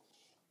culture.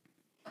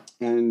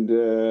 And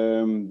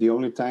the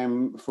only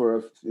time for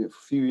a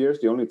few years,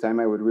 the only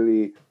time I would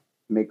really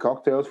make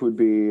cocktails would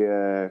be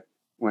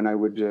when I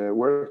would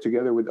work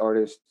together with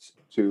artists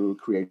to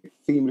create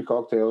themed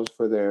cocktails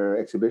for their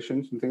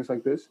exhibitions and things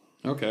like this.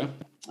 Okay.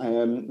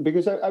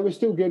 Because I was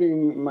still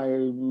getting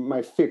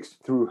my fix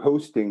through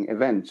hosting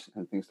events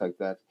and things like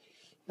that.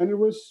 And it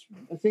was,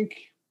 I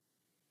think,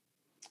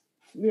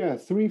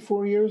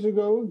 3-4 years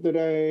ago that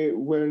I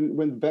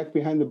went back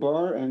behind the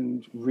bar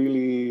and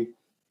really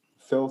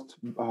felt,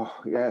 oh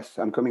yes,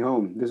 I'm coming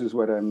home. This is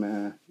what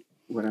I'm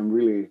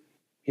really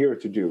here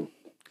to do.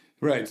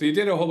 Right. So you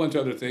did a whole bunch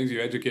of other things.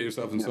 You educate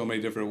yourself in so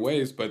many different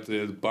ways, but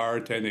the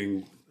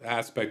bartending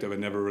aspect of it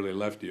never really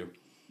left you.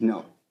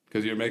 No.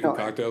 Because you're making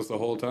cocktails the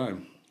whole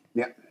time.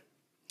 Yeah.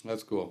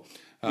 That's cool.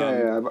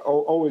 I've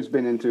always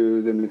been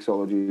into the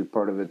mixology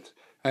part of it.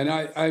 And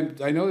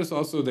I noticed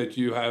also that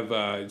you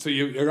have, so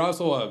you're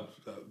also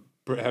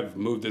have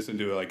moved this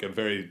into like a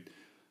very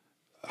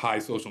high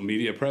social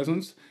media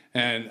presence.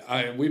 And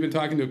we've been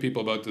talking to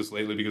people about this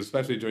lately because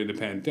especially during the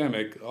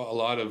pandemic, a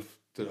lot of,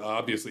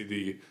 obviously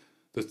the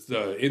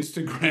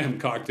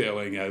Instagram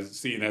cocktailing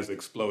scene has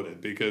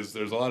exploded because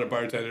there's a lot of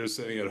bartenders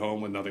sitting at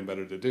home with nothing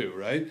better to do,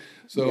 right?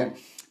 So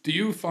do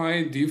you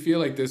feel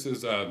like this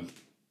is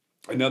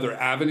another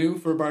avenue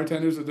for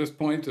bartenders at this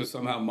point to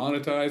somehow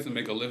monetize and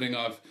make a living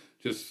off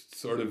just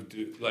sort of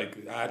do,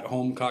 like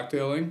at-home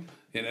cocktailing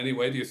in any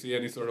way? Do you see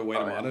any sort of way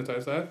to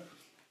monetize that?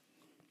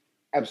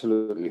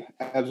 Absolutely,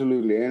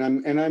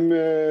 and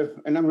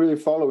I'm really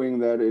following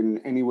that in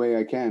any way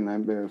I can.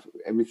 I'm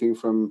everything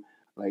from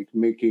like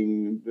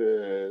making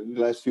the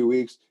last few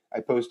weeks. I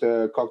post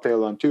a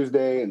cocktail on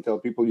Tuesday and tell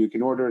people you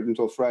can order it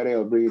until Friday.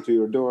 I'll bring it to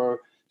your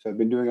door. So I've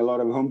been doing a lot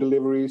of home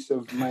deliveries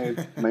of my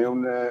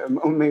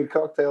own made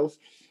cocktails,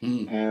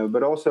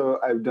 but also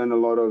I've done a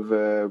lot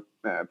of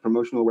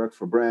promotional work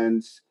for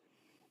brands,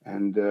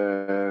 and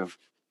there's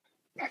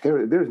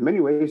many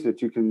ways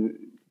that you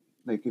can,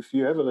 like, if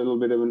you have a little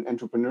bit of an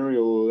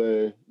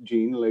entrepreneurial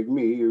gene like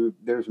me,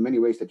 there's many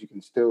ways that you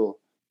can still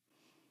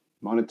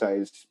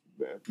monetize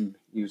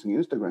using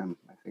Instagram,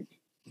 I think.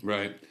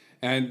 Right.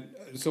 And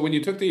so when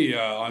you took the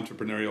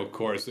entrepreneurial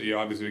course, you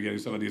obviously were getting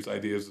some of these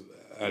ideas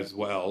as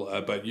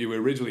well, but you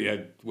originally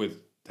had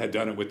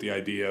done it with the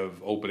idea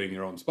of opening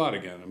your own spot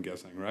again, I'm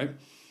guessing, right?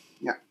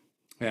 Yeah.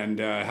 And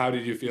how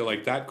did you feel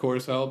like that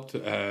course helped?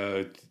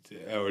 Or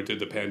did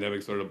the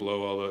pandemic sort of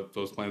blow all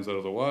those plans out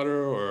of the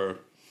water? Or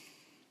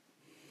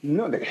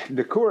no,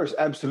 the course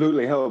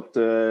absolutely helped.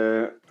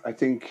 I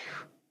think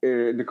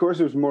the course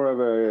was more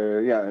of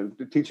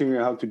teaching you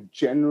how to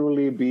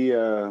generally be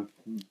a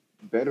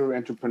better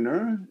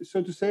entrepreneur,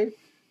 so to say.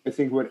 I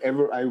think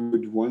whatever I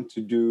would want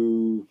to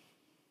do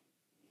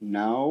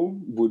now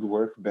would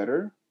work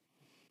better.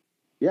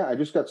 Yeah, I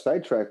just got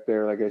sidetracked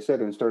there, like I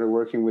said, and started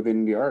working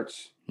within the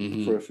arts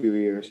for a few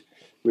years.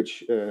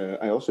 which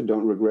I also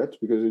don't regret,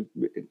 because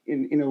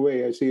in a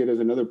way I see it as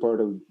another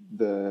part of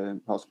the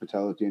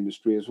hospitality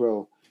industry as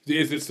well.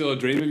 Is it still a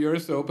dream of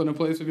yours to open a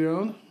place of your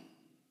own?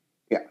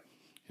 Yeah.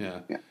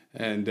 Yeah. Yeah.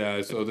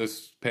 And so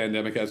this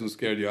pandemic hasn't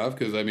scared you off?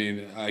 Because, I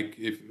mean,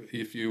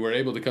 if you were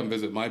able to come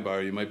visit my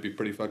bar, you might be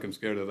pretty fucking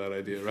scared of that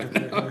idea right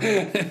now.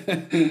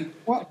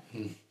 Well,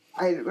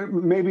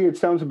 maybe it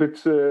sounds a bit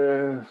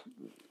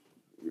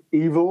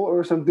evil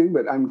or something,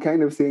 but I'm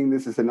kind of seeing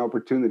this as an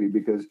opportunity,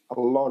 because a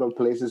lot of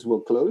places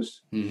will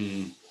close.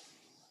 Mm-hmm.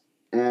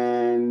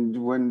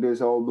 And when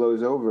this all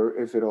blows over,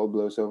 if it all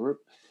blows over,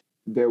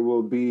 there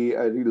will be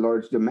a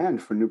large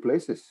demand for new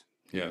places.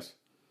 Yes.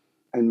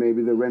 And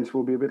maybe the rents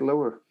will be a bit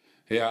lower.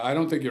 Yeah, I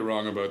don't think you're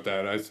wrong about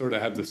that. I sort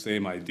of have the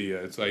same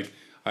idea. It's like,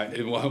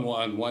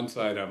 on one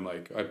side, I'm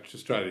like, I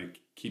just try to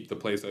keep the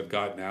place I've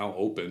got now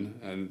open,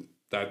 and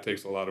that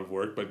takes a lot of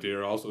work. But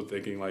you're also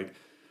thinking like,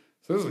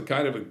 so this is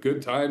kind of a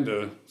good time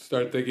to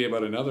start thinking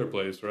about another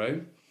place,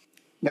 right?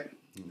 Yeah,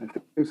 I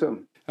think so.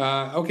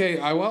 Okay,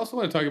 I also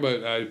want to talk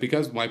about,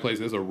 because my place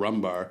is a rum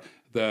bar,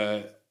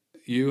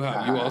 you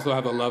also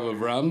have a love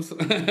of rums.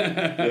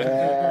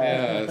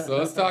 Yeah. So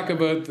let's talk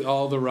about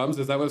all the rums.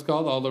 Is that what it's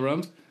called? All the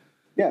rums?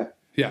 Yeah.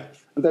 Yeah.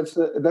 That's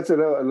a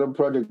little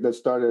project that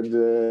started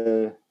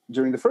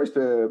during the first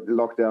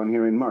lockdown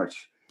here in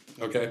March.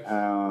 Okay.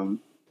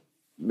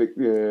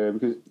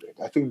 Because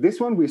I think this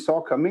one we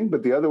saw coming,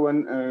 but the other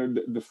one,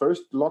 the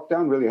first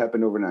lockdown really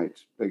happened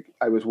overnight. Like,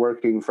 I was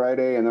working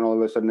Friday, and then all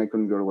of a sudden I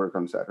couldn't go to work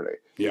on Saturday.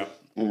 Yeah.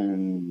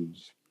 And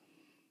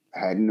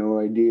I had no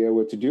idea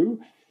what to do.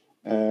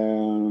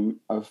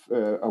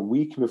 A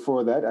week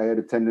before that, I had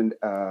attended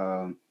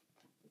a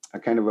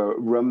kind of a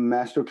rum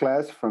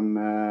masterclass from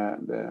a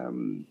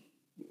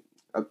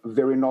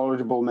very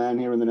knowledgeable man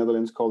here in the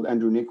Netherlands called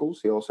Andrew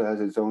Nichols. He also has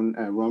his own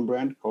rum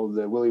brand called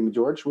William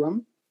George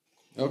Rum.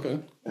 Okay.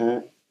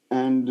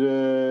 And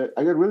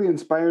I got really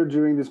inspired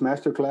during this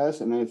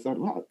masterclass, and I thought,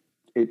 well,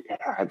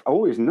 I've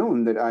always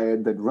known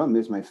that rum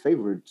is my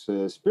favorite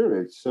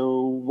spirit.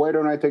 So why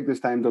don't I take this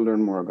time to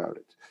learn more about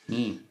it?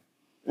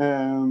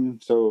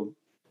 So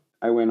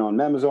I went on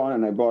Amazon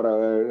and I bought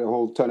a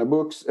whole ton of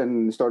books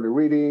and started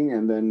reading.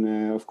 And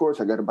then, of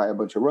course, I got to buy a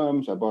bunch of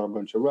rums. I bought a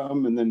bunch of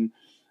rum. And then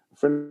a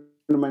friend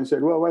of mine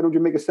said, well, why don't you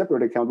make a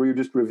separate account where you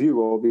just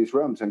review all these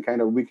rums and kind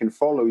of we can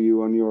follow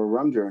you on your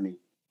rum journey?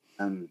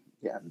 And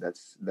yeah,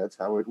 that's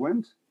how it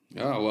went.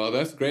 Oh, well,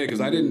 that's great,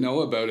 because I didn't know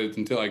about it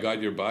until I got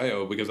your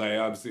bio, because I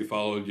obviously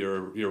followed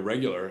your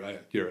regular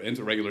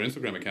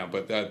Instagram account,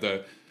 but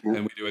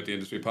and we do at the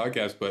Industry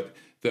Podcast, but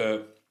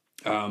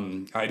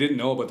I didn't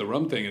know about the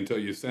rum thing until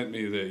you sent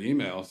me the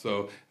email.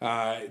 So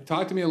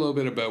talk to me a little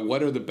bit about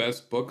what are the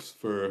best books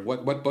for,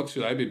 what books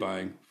should I be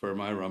buying for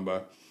my rum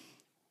bar?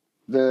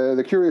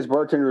 The Curious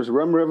Bartender's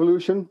Rum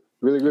Revolution,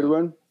 really good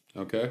one.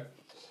 Okay.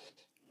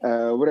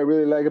 What I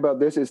really like about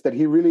this is that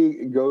he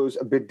really goes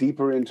a bit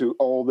deeper into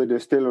all the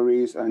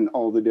distilleries and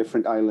all the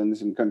different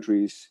islands and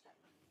countries.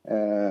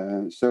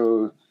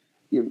 So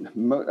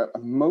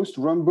most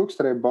rum books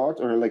that I bought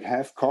are like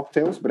half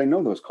cocktails, but I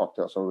know those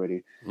cocktails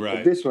already. Right.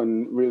 But this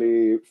one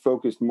really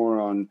focused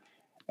more on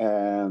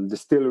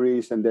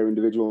distilleries and their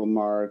individual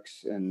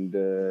marks and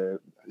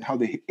how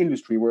the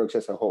industry works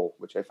as a whole,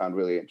 which I found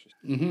really interesting.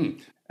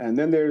 Mm-hmm. And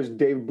then there's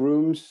Dave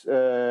Broom's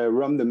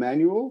Rum the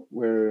Manual,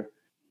 where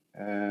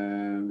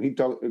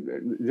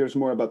there's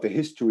more about the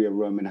history of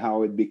rum and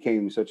how it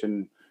became such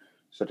an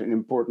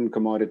important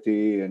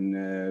commodity, and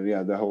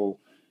the whole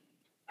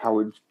how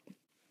it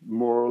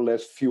more or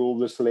less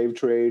fueled the slave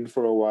trade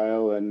for a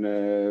while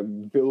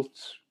and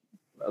built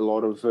a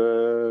lot of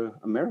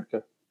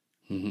America.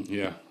 Mm-hmm.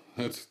 Yeah,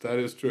 that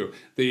is true.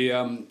 The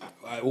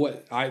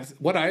what I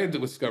had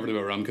discovered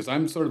about rum, because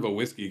I'm sort of a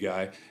whiskey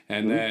guy,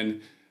 and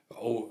then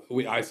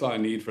I saw a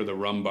need for the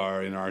rum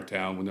bar in our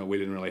town when we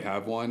didn't really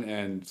have one,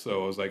 and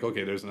so I was like,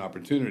 okay, there's an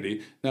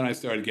opportunity. Then I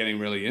started getting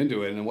really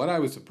into it, and what I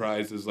was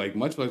surprised is, like,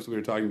 much like we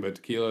were talking about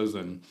tequilas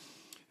and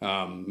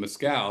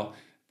mezcal,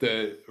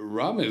 the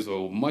rum is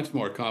a much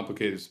more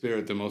complicated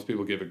spirit than most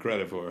people give it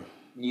credit for.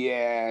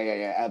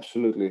 Yeah,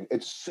 absolutely.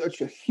 It's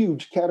such a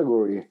huge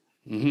category.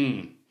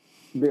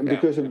 Mm-hmm.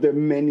 Because of the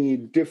many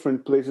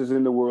different places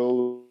in the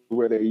world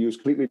where they use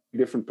completely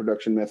different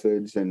production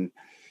methods, and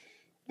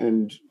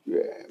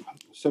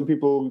some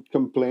people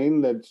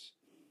complain that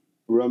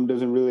rum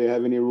doesn't really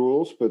have any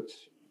rules, but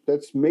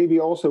that's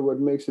maybe also what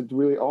makes it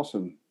really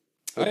awesome.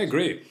 I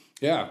agree.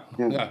 Yeah.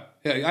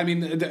 I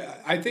mean,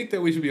 I think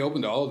that we should be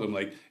open to all of them.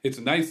 Like, it's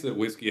nice that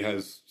whiskey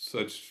has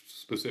such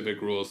specific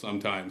rules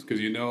sometimes, because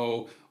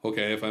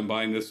okay, if I'm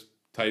buying this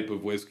type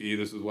of whiskey,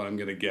 this is what I'm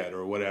going to get,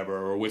 or whatever,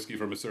 or whiskey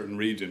from a certain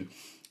region.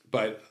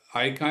 But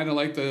I kind of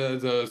like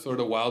the sort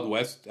of Wild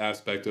West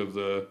aspect of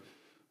the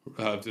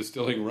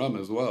distilling rum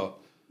as well.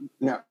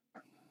 Yeah,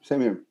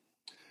 same here.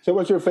 So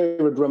what's your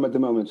favorite rum at the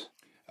moment?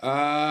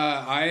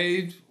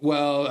 I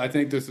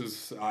think this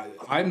is,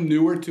 I'm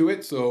newer to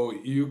it, so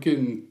you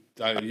can,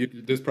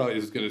 this probably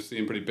is going to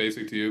seem pretty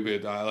basic to you,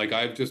 but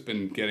I've just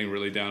been getting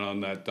really down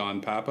on that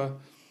Don Papa.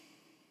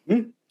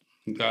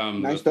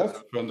 Nice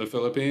stuff. from the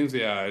Philippines.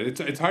 Yeah,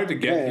 it's hard to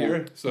get Yeah, yeah.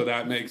 here, so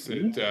that makes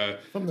it.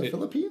 From the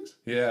Philippines?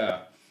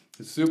 Yeah.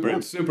 It's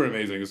super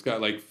amazing. It's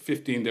got like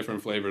 15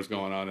 different flavors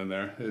going on in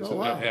there. It's, Oh,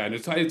 wow. yeah, and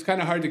it's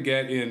kind of hard to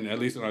get in, at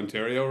least in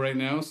Ontario right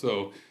now.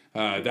 So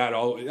that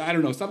all I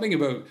don't know, something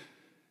about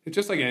it's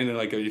just like anything.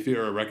 Like if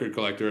you're a record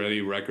collector,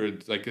 any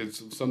record, like at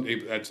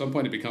some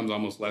point it becomes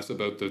almost less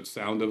about the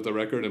sound of the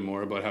record and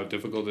more about how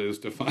difficult it is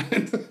to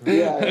find.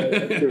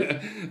 True.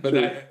 But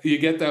True. you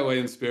get that way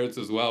in spirits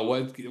as well.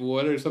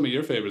 What are some of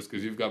your favorites?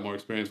 Because you've got more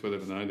experience with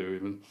it than I do,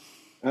 even.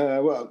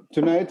 Well,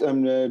 tonight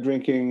I'm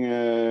drinking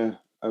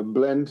a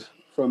blend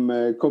from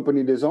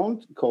Compagnie des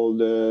Andes called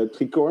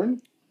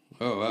Tricorn,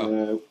 Oh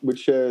wow.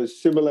 which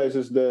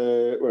symbolizes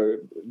the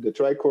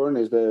tricorn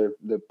is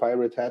the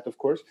pirate hat, of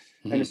course,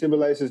 and it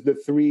symbolizes the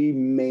three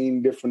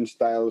main different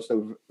styles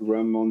of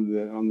rum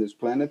on this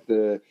planet: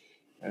 the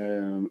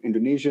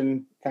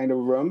Indonesian kind of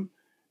rum,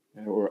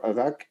 or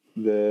arak,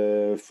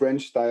 the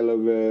French style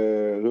of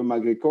rhum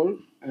agricole,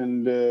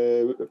 and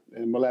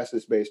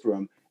molasses-based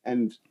rum.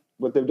 And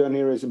what they've done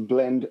here is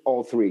blend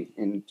all three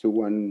into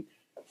one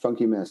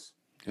funky mess.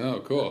 Oh,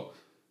 cool.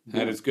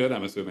 And it's good,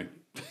 I'm assuming.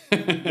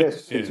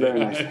 Yes, it's very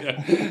nice.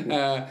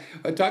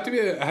 Talk to me.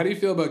 How do you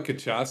feel about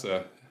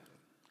cachaça?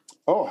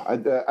 Oh,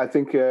 I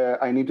think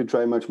I need to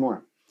try much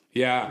more.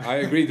 Yeah, I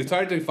agree. It's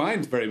hard to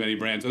find very many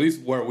brands, at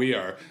least where we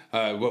are.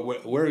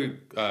 We're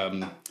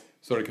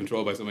sort of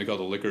controlled by something called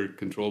the Liquor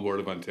Control Board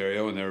of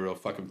Ontario, and they're a real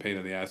fucking pain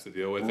in the ass to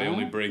deal with. They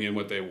only bring in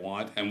what they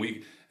want, and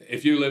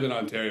if you live in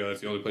Ontario,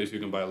 that's the only place you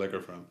can buy liquor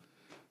from.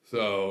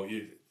 So,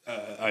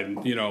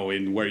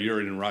 in where you're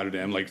in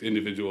Rotterdam, like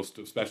individual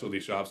specialty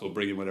shops will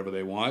bring in whatever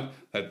they want.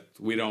 That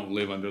we don't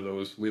live under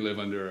those. We live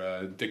under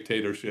a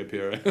dictatorship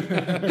here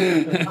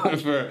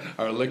for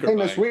our liquor Same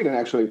buying. as Sweden,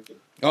 actually.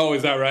 Oh,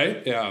 is that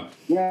right? Yeah.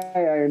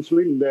 Yeah. In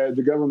Sweden,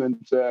 the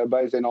government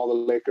buys in all the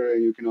liquor,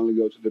 and you can only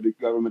go to the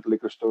government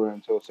liquor store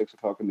until 6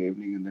 o'clock in the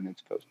evening, and then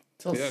it's closed.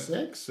 Till Yeah,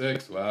 6?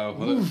 6. Wow.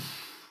 Well,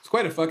 it's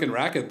quite a fucking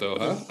racket, though,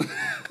 huh?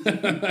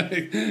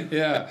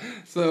 Yeah.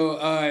 So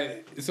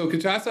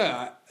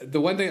cachaça. The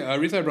one thing,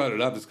 reason I brought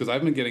it up is because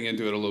I've been getting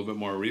into it a little bit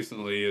more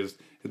recently. Is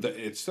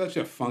it's such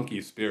a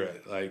funky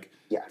spirit. Like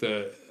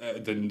the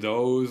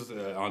nose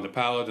on the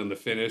palate and the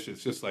finish.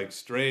 It's just like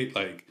straight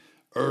like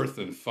earth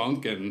and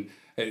funk and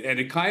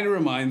it kind of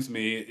reminds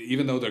me,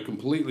 even though they're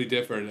completely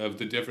different, of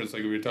the difference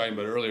like we were talking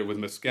about earlier with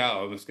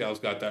mezcal. Mezcal's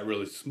got that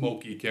really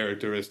smoky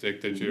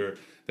characteristic that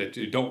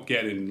you don't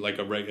get in like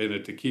in a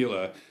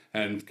tequila,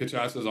 and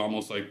cachaça is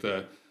almost like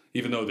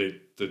even though they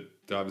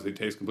obviously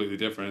taste completely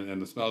different and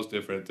the smell's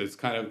different, it's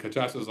kind of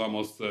cachaça is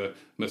almost the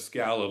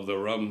mezcal of the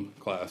rum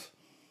class.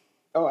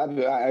 Oh,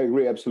 I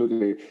agree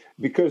absolutely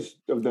because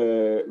of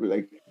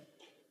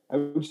I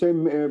would say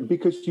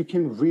because you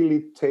can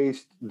really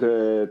taste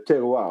the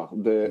terroir,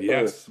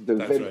 Yes,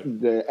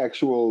 the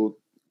actual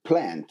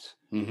plant.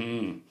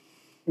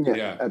 Mm-hmm.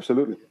 Yeah,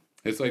 absolutely.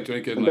 It's like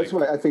drinking. And that's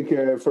why I think,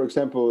 for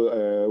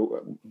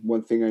example,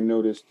 one thing I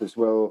noticed as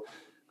well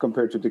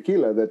compared to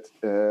tequila that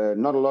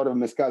not a lot of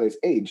mezcal is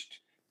aged.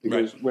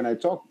 Because when I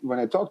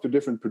talk to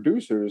different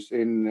producers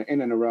in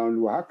and around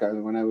Oaxaca,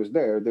 when I was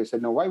there, they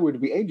said, "No, why would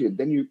we age it?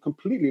 Then you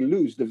completely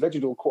lose the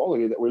vegetal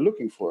quality that we're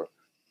looking for."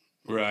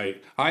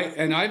 Right. I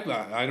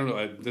don't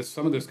know.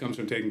 Some of this comes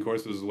from taking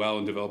courses as well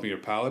and developing your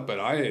palate, but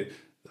I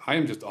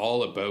am just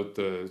all about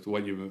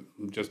what you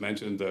just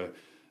mentioned,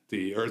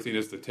 the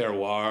earthiness, the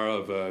terroir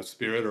of a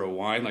spirit or a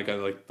wine. Like I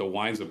like the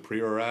wines of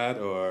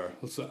Priorat or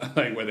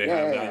like where they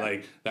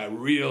have that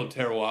real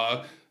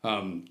terroir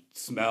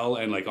smell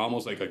and like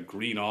almost like a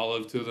green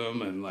olive to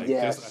them and like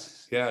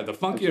just the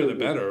funkier the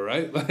better,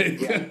 right?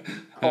 Like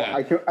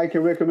I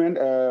can recommend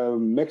a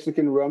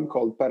Mexican rum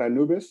called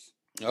Paranubes.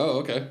 Oh,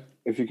 okay.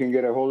 If you can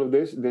get a hold of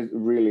this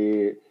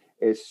really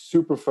is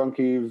super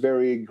funky,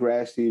 very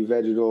grassy,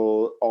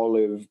 vegetal,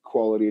 olive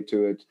quality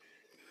to it.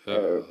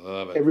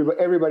 Love it.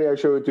 Everybody I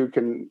show it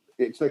to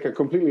it's like a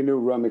completely new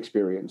rum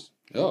experience.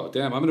 Oh,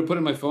 damn. I'm going to put it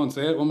in my phone.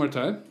 Say it one more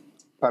time.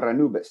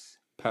 Paranubes.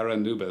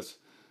 Paranubes.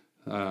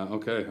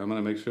 Okay, I'm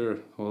going to make sure.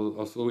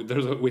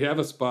 We have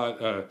a spot,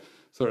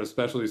 sort of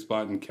specialty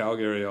spot in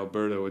Calgary,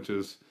 Alberta, which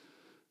is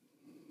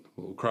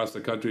across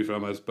the country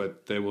from us,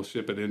 but they will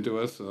ship it into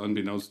us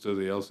unbeknownst to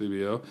the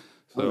LCBO.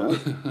 So,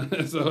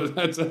 so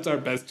that's our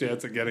best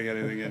chance of getting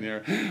anything in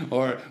here.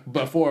 Or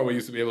before we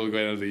used to be able to go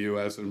into the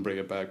U.S. and bring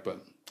it back, but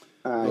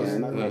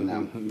not right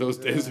now. Those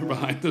days are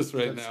behind us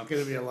right now. It's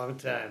going to be a long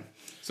time.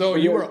 So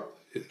you were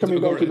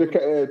coming back to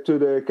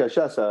the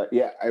cachaça.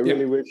 Yeah, I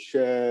really wish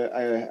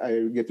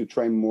I get to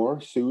try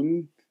more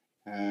soon.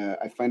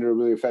 I find it a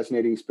really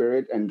fascinating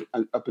spirit, and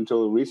up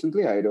until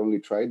recently, I had only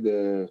tried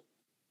the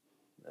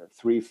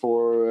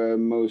 3-4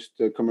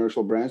 most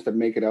commercial brands that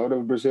make it out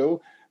of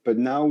Brazil. But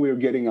now we're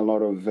getting a lot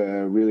of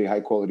really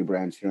high quality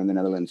brands here in the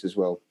Netherlands as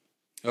well.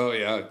 Oh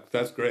yeah,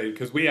 that's great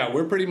because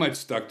we're pretty much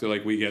stuck to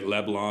like we get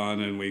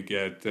Leblon and we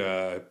get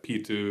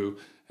P2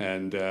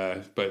 and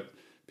but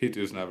P2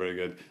 is not very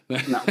good.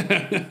 No.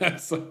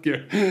 That's like your,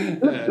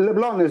 Le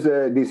Blanc is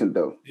decent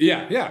though.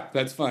 yeah,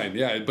 that's fine.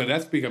 Yeah, but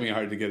that's becoming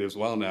hard to get as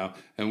well now.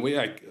 And we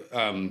like,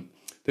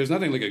 there's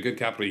nothing like a good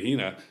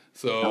Caprihina.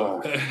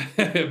 So,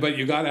 but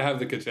you got to have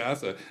the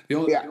cachaça. The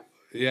only,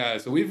 yeah.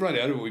 So we've run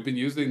out of it. We've been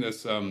using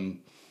this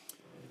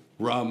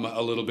rum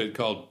a little bit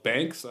called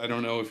Banks. I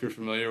don't know if you're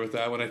familiar with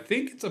that one. I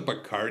think it's a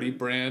Bacardi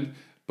brand,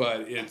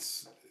 but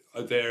it's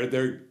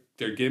their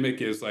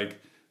gimmick is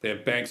like they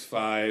have Banks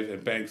 5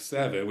 and Banks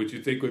 7, which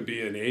you think would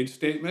be an age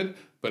statement,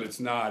 but it's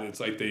not.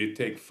 It's like they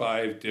take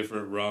 5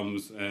 different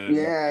rums and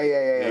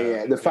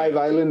The 5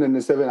 Island and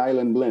the 7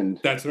 Island blend.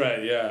 That's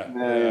right.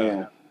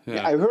 Yeah.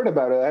 I've heard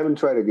about it. I haven't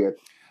tried it yet.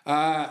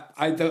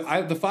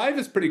 The 5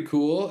 is pretty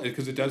cool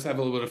because it does have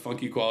a little bit of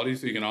funky quality,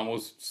 so you can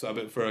almost sub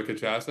it for a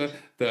cachaça.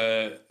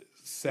 The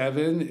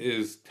 7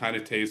 is kind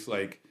of tastes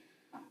like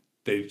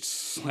they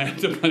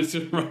slammed a bunch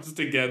of rums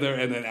together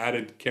and then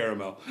added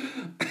caramel.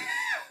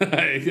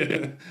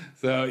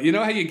 So you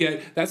know how you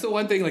get, that's the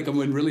one thing, like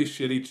when really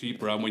shitty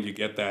cheap rum, when you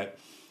get that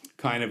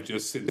kind of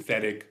just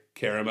synthetic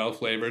caramel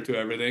flavor to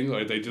everything,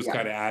 or they just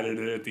kind of added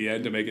it at the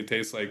end to make it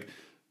taste like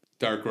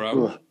dark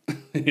rum.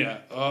 Yeah.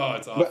 Oh,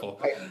 it's awful.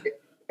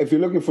 If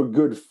you're looking for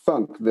good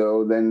funk,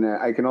 though, then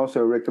I can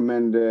also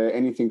recommend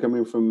anything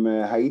coming from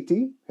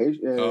Haiti,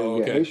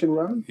 Haitian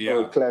rum,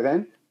 or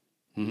Clarin.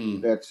 Mm-hmm.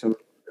 That's some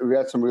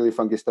really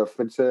funky stuff.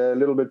 It's a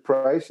little bit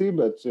pricey,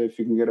 but if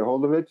you can get a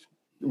hold of it,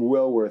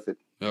 well worth it.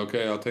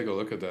 Okay, I'll take a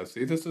look at that.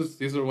 See,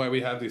 these are why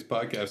we have these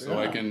podcasts, so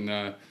I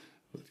can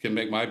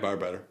make my bar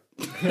better.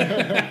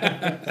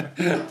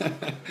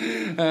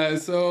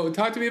 So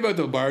talk to me about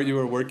the bar you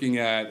were working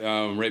at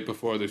right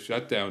before the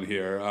shutdown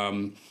here,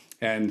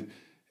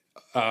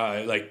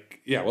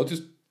 well,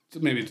 just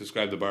maybe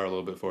describe the bar a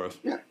little bit for us.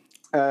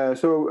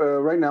 So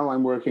right now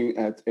I'm working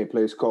at a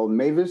place called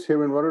Mavis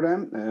here in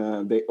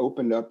Rotterdam. They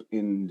opened up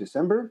in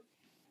December,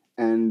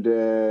 and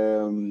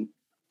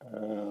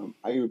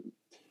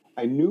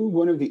I knew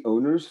one of the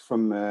owners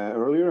from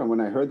earlier, and when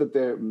I heard that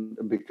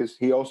because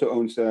he also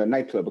owns a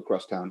nightclub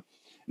across town,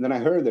 and then I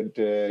heard that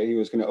he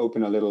was going to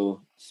open a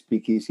little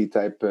speakeasy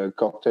type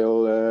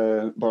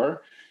cocktail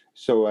bar.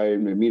 So I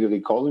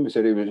immediately called him and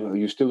said, "Are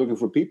you still looking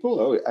for people?"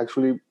 "Oh,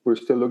 actually, we're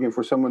still looking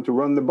for someone to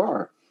run the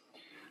bar."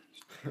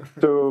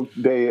 So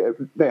they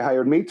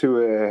hired me to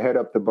head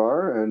up the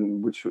bar,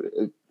 and which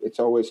it's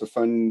always a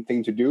fun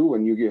thing to do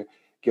when you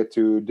get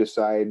to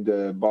decide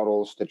the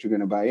bottles that you're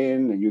going to buy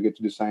in, and you get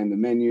to design the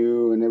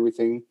menu and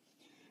everything.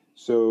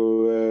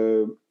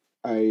 So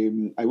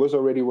I was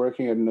already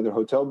working at another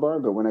hotel bar,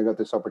 but when I got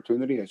this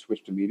opportunity, I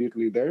switched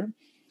immediately there.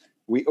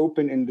 We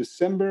opened in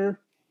December,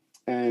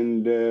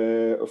 and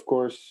of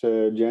course,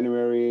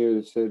 January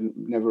is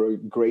never a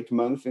great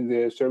month in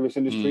the service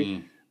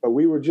industry. But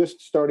we were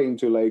just starting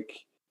to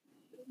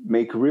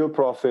make real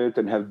profit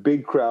and have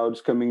big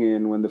crowds coming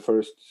in when the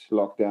first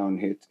lockdown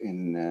hit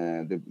in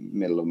the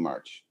middle of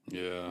March.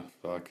 Yeah,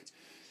 fuck.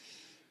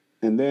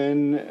 And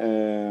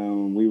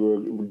then we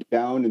were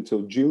down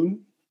until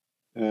June.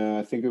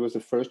 I think it was the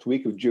first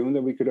week of June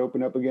that we could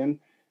open up again,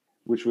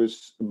 which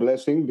was a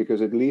blessing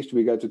because at least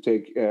we got to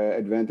take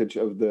advantage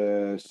of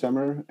the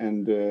summer.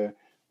 And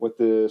what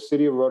the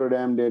city of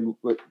Rotterdam did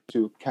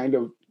to kind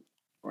of,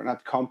 or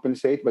not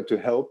compensate, but to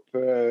help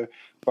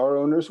bar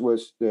owners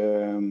was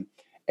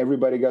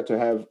everybody got to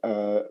have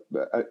a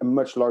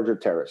much larger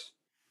terrace.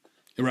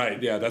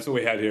 Right, yeah, that's what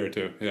we had here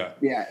too, yeah.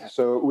 Yeah,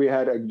 so we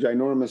had a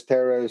ginormous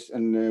terrace,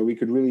 and we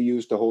could really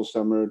use the whole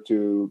summer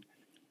to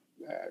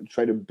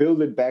try to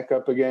build it back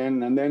up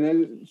again. And then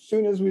as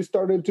soon as we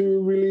started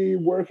to really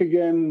work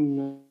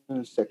again,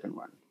 second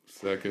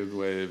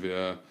wave,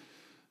 yeah.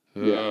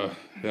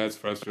 That's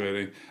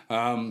frustrating.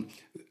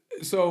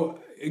 So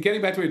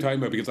getting back to what you're talking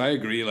about, because I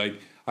agree,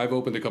 I've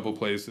opened a couple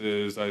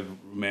places, I've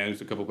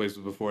managed a couple places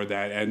before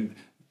that, and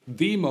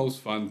the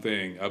most fun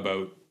thing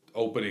about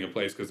opening a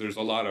place, because there's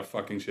a lot of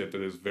fucking shit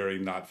that is very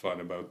not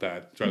fun about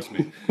that, trust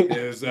me,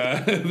 is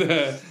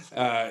the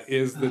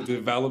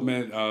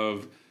development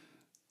of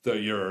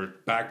your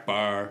back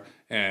bar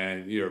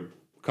and your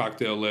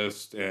cocktail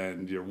list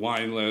and your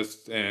wine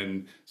list.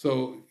 And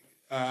so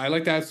I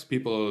like to ask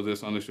people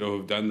this on the show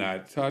who've done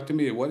that. Talk to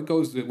me. What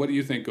do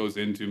you think goes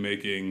into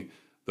making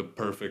the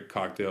perfect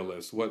cocktail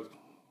list?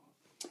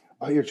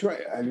 You're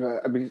trying.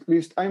 I mean, at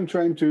least I'm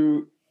trying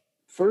to,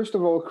 first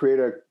of all, create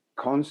a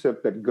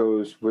concept that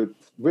goes with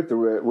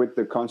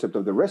the concept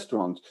of the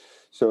restaurant.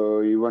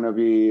 So you want to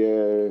be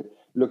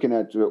looking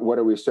at what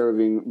are we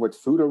serving, what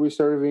food are we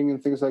serving,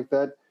 and things like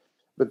that.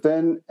 But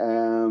then,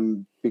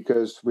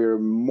 because we're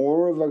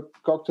more of a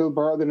cocktail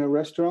bar than a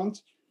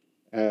restaurant,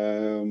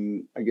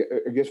 I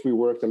guess we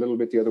worked a little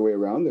bit the other way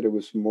around, that it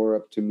was more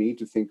up to me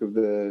to think of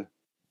the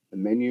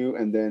menu,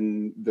 and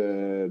then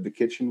the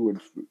kitchen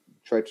would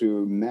try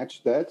to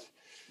match that.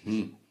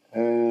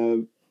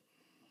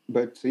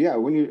 But yeah,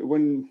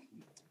 when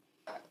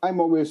I've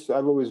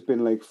always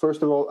been like,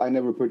 first of all, I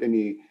never put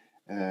any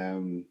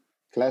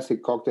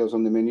classic cocktails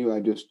on the menu.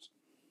 I just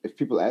if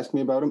people ask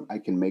me about them, I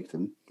can make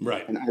them.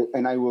 Right.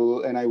 And I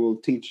will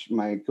teach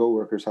my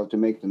coworkers how to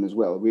make them as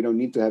well. We don't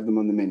need to have them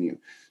on the menu.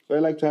 So I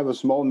like to have a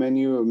small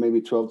menu of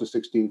maybe 12 to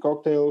 16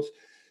 cocktails.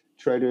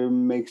 Try to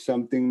make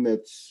something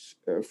that's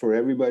for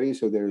everybody.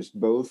 So there's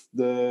both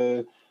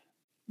the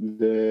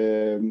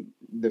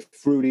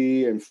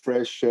fruity and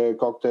fresh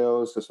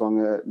cocktails,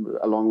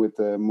 along with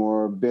the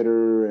more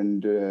bitter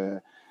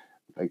and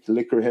like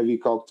liquor heavy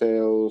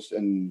cocktails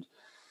and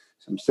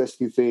some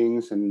zesty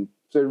things, and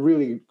so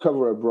really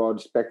cover a broad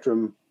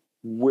spectrum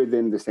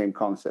within the same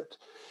concept.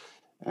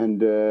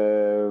 And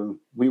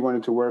we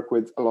wanted to work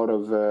with a lot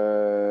of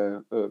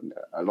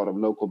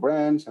local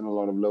brands and a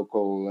lot of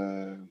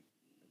local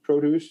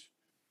produce.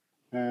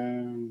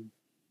 And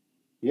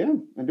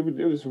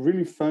it was a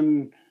really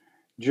fun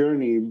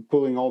journey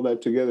pulling all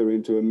that together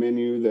into a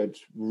menu that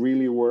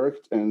really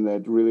worked and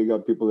that really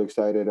got people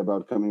excited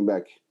about coming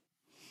back.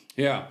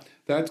 Yeah,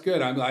 that's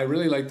good. I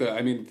really like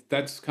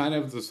that's kind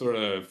of the sort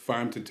of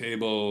farm to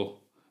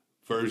table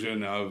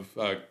version of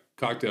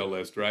cocktail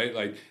list, right?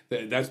 Like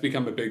that's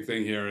become a big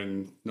thing here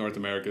in North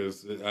America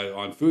is,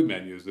 on food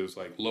menus. There's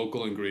like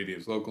local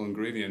ingredients,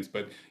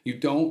 but you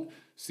don't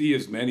see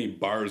as many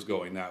bars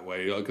going that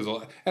way.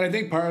 And I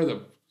think part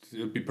of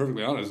to be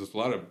perfectly honest, there's a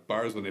lot of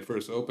bars when they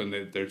first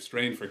open, they're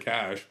strained for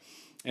cash,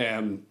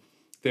 and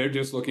they're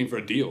just looking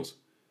for deals.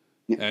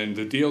 And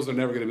the deals are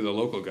never going to be the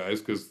local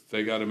guys because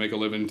they got to make a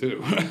living too.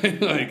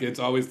 Right? Like it's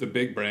always the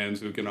big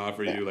brands who can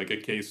offer you like a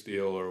case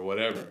deal or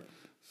whatever.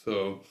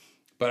 So,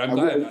 but I'm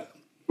glad.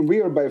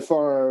 We are by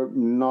far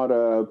not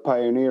a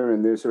pioneer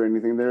in this or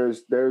anything.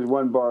 There's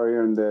one bar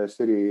here in the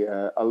city,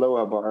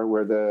 Aloha Bar,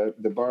 where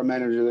the bar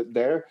manager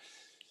there,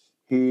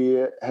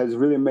 he has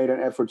really made an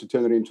effort to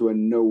turn it into a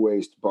no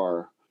waste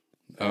bar.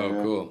 Oh,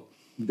 cool.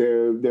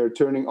 They're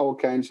turning all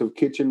kinds of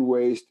kitchen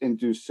waste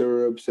into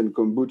syrups and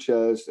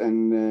kombuchas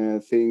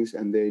and things,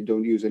 and they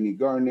don't use any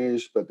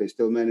garnish, but they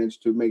still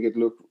manage to make it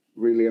look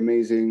really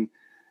amazing.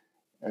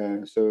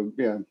 So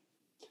yeah,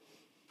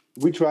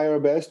 we try our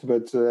best,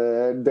 but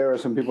there are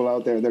some people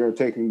out there that are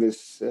taking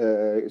this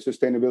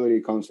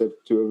sustainability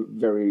concept to a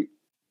very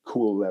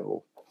cool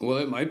level. Well,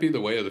 it might be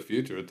the way of the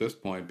future at this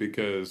point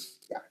because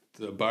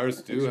the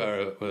bars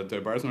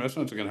their bars and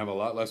restaurants are going to have a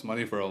lot less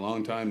money for a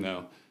long time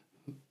now.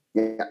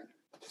 Yeah.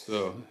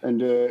 So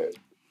and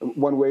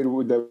one way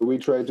that we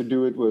tried to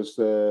do it was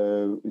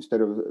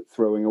instead of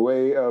throwing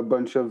away a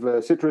bunch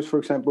of citrus, for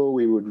example,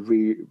 we would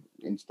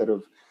instead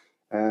of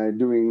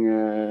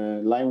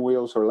doing lime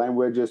wheels or lime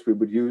wedges, we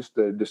would use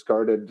the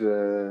discarded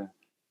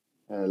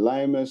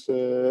lime as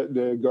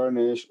the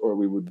garnish, or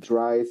we would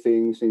dry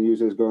things and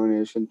use as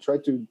garnish, and try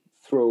to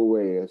throw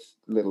away as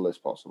little as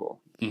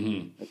possible.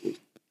 Mm-hmm.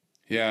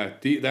 Yeah,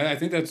 I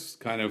think that's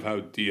kind of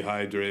how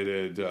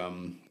dehydrated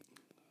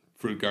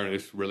fruit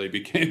garnish really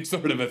became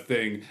sort of a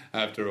thing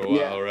after a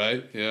while,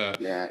 right? Yeah.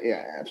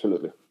 Yeah,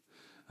 absolutely.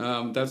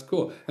 That's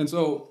cool. And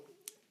so,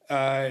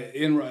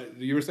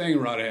 you were saying in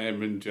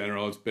Rotterdam in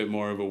general, it's a bit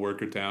more of a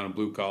worker town, a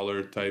blue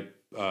collar type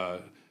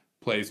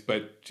place,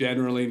 but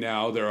generally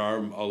now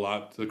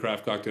the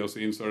craft cocktail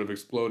scene sort of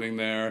exploding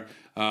there.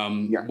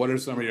 What are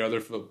some of your other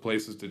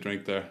places to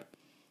drink there?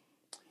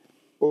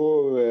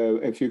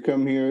 If you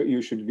come here,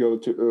 you should go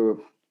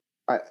to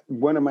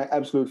one of my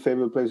absolute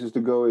favorite places to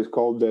go is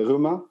called the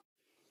Ruma.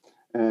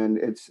 And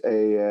it's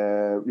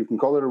you can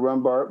call it a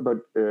rum bar, but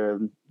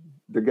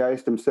the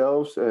guys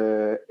themselves,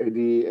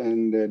 Eddie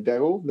and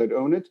Daryl that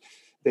own it,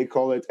 they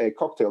call it a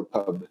cocktail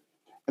pub.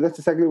 And that's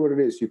exactly what it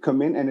is. You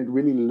come in and it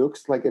really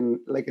looks like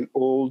an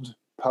old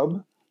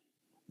pub,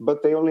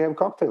 but they only have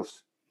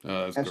cocktails.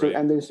 Oh, that's great.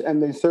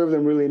 And they serve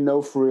them really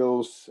no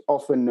frills,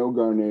 often no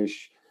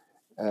garnish.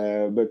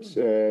 But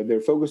they're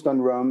focused on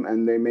rum,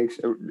 and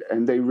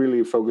they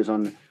really focus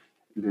on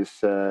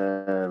this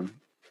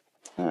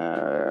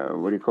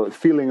what do you call it?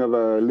 Feeling of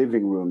a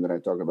living room that I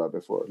talked about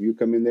before. You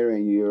come in there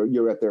and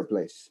you're at their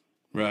place,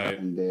 right?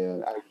 And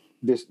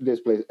this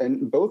place,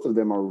 and both of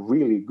them are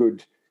really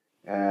good,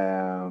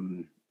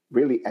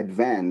 really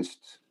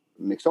advanced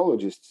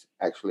mixologists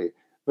actually.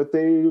 But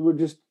they were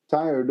just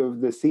tired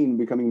of the scene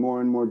becoming more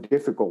and more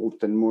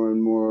difficult and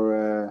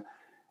more.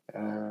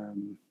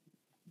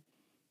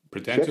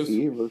 Pretentious?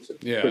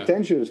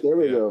 Pretentious. There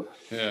we go.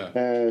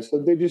 Yeah. So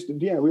they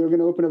we were going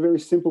to open a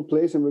very simple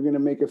place, and we're going to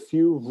make a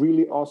few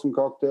really awesome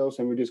cocktails,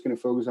 and we're just going to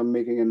focus on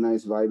making a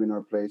nice vibe in our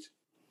place.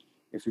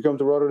 If you come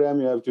to Rotterdam,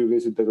 you have to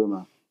visit the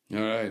Ruma.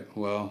 All right.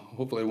 Well,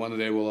 hopefully one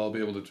day we'll all be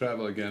able to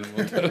travel again.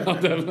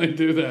 I'll definitely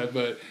do that.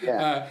 But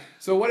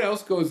so what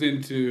else goes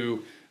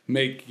into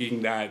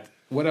making that?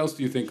 What else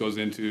do you think goes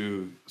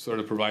into sort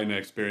of providing an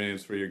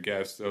experience for your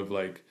guests of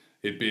like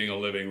it being a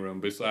living room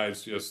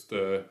besides just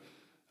the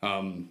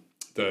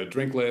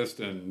drink list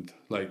and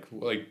like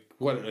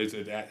what is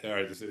it?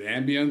 Is it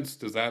ambience?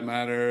 Does that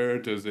matter?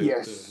 Does it?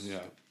 Yes.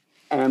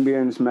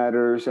 Ambience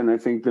matters, and I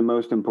think the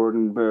most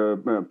important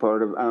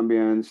part of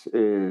ambience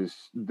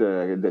is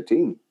the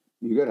team.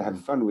 You got to have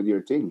fun with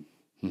your team.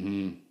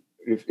 Mm-hmm.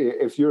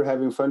 If you're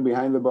having fun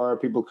behind the bar,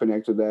 people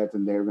connect to that,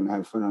 and they're going to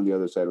have fun on the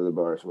other side of the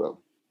bar as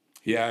well.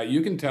 Yeah,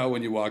 you can tell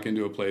when you walk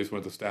into a place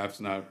where the staff's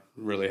not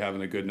really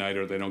having a good night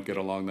or they don't get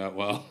along that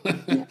well.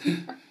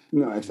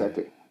 No,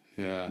 exactly.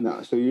 Yeah.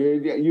 No, so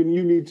you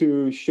need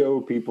to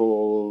show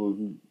people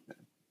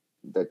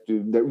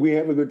that we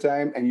have a good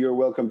time, and you're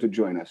welcome to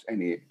join us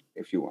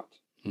if you want.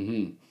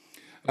 Mm-hmm.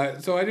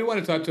 So I do want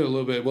to talk to a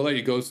little bit. We'll let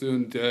you go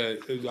soon.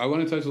 I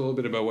want to touch a little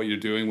bit about what you're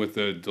doing with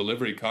the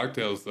delivery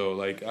cocktails, though.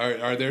 Like,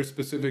 are there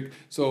specific?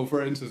 So,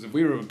 for instance, if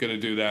we were going to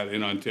do that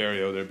in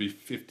Ontario, there'd be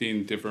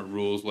 15 different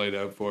rules laid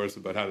out for us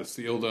about how to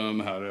seal them,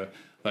 how to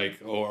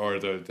or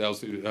the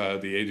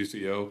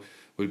AGCO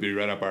would be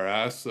right up our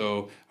ass.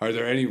 So, are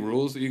there any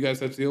rules that you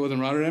guys have to deal with in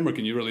Rotterdam, or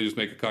can you really just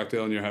make a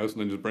cocktail in your house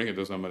and then just bring it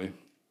to somebody?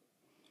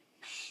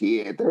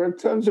 Yeah, there are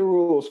tons of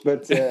rules,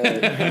 but I'm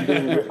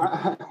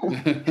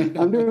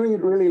doing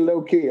it really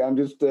low key. I'm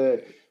just,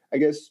 I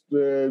guess,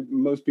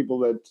 most people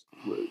that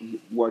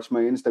watch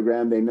my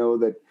Instagram, they know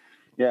that,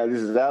 yeah,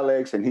 this is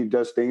Alex, and he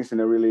does things in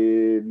a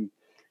really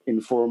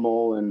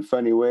informal and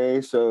funny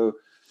way. So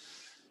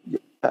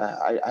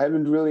I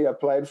haven't really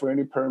applied for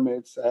any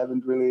permits. I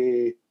haven't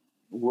really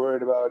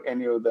worried about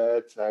any of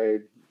that.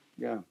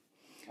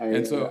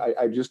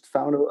 I just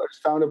found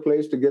a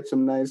place to get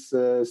some nice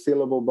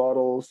sealable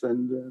bottles,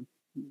 and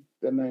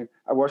then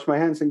I wash my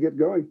hands and get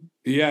going.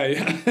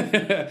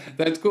 Yeah,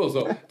 that's cool.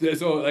 So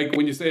like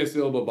when you say a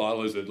sealable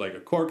bottle, is it like a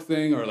cork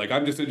thing, or like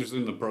I'm just interested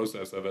in the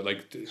process of it?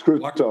 Like screw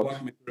top.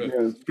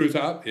 Screw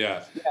top.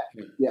 Yeah.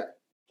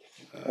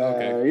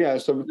 Okay.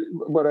 So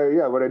what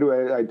I do,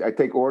 I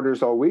take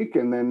orders all week,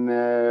 and then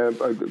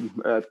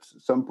at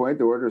some point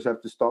the orders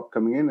have to stop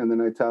coming in, and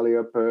then I tally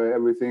up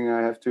everything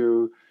I have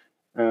to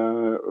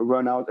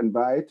run out and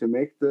buy to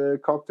make the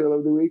cocktail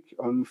of the week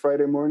on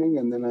Friday morning,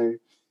 and then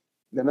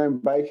I'm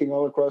biking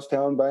all across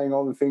town, buying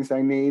all the things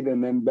I need,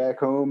 and then back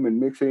home and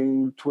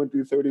mixing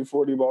 20, 30,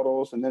 40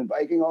 bottles, and then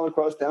biking all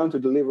across town to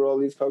deliver all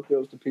these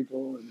cocktails to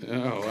people.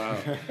 Oh, wow.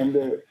 And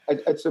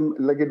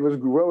it was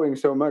growing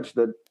so much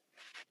that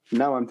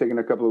now I'm taking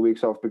a couple of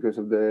weeks off because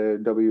of the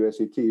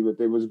WSET, but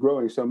it was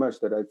growing so much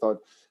that I thought,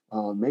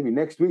 maybe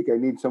next week I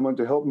need someone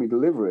to help me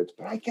deliver it.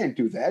 But I can't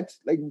do that.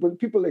 Like, what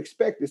people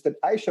expect is that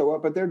I show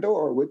up at their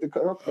door with the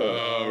cocktail.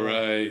 Oh,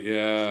 right,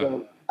 yeah.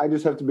 So I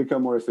just have to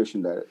become more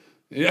efficient at it.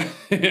 Yeah,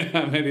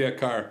 maybe a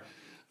car.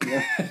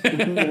 Yeah.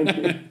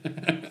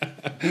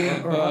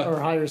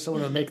 or hire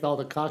someone to make all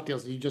the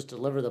cocktails and you just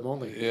deliver them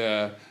only.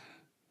 Yeah.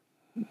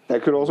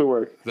 That could also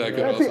work. But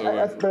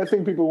I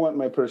think people want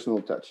my personal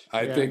touch.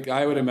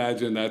 I would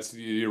imagine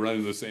you're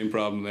running the same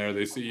problem there.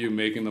 They see you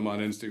making them on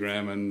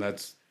Instagram, and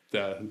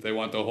they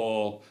want the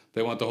whole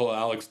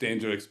Alex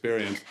Danger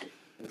experience.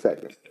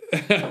 Exactly.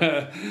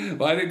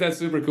 Well, I think that's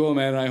super cool,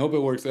 man. I hope it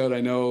works out. I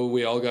know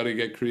we all got to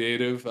get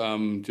creative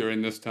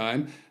during this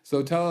time.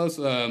 So tell us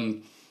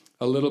a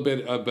little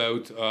bit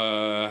about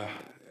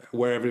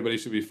where everybody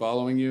should be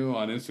following you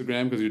on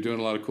Instagram, because you're doing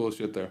a lot of cool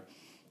shit there.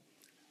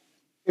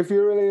 If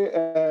you're really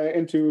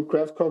into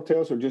craft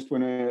cocktails or just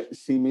want to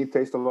see me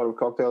taste a lot of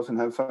cocktails and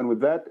have fun with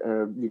that,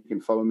 you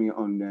can follow me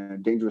on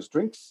Dangerous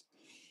Drinks,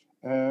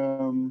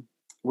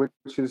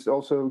 which is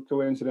also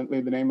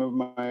coincidentally the name of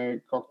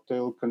my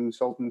cocktail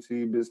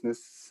consultancy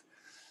business,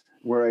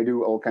 where I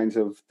do all kinds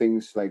of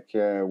things like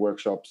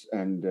workshops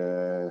and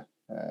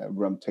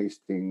rum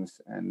tastings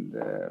and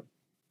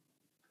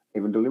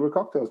even deliver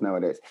cocktails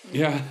nowadays.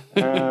 Yeah.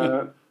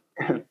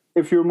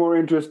 If you're more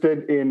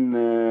interested in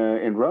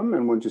rum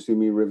and want to see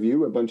me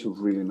review a bunch of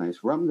really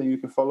nice rum, then you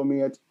can follow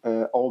me at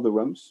All the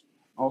Rums,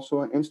 also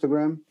on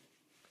Instagram.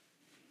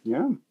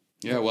 Yeah.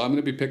 Yeah, well, I'm going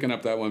to be picking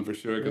up that one for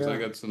sure, because I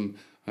get some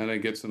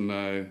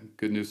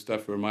good new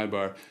stuff for my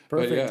bar.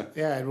 Perfect.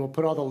 But and we'll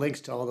put all the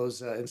links to all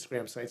those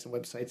Instagram sites and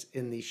websites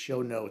in the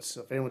show notes.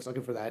 So if anyone's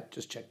looking for that,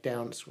 just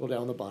scroll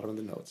down the bottom of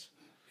the notes.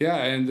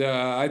 Yeah, and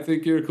I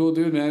think you're a cool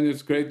dude, man. It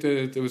was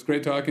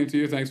great talking to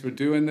you. Thanks for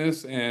doing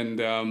this.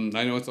 And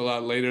I know it's a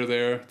lot later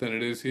there than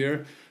it is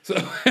here. So,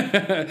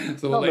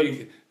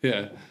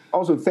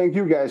 Also, thank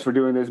you guys for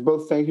doing this.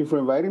 Both thank you for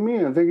inviting me,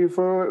 and thank you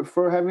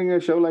for having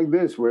a show like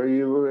this where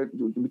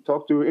you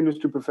talk to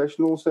industry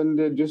professionals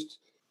and just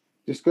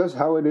discuss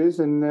how it is.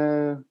 And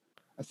I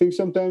think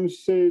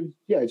sometimes,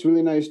 it's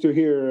really nice to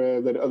hear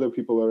that other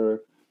people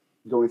are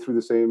going through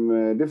the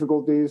same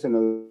difficulties, and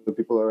other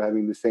people are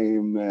having the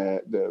same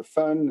the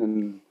fun,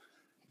 and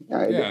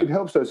it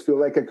helps us feel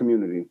like a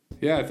community.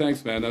 Yeah,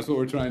 thanks, man. That's what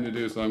we're trying to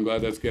do, so I'm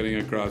glad that's getting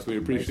across. We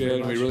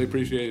appreciate it. We really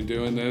appreciate you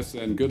doing this,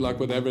 and good luck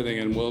with everything,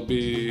 and we'll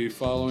be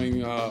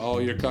following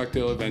all your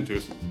cocktail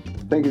adventures.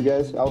 Thank you,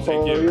 guys. I'll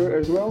follow you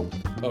as well.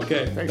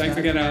 Okay. Thanks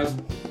again, Az.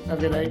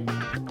 Have a good night.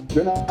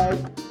 Good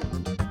night.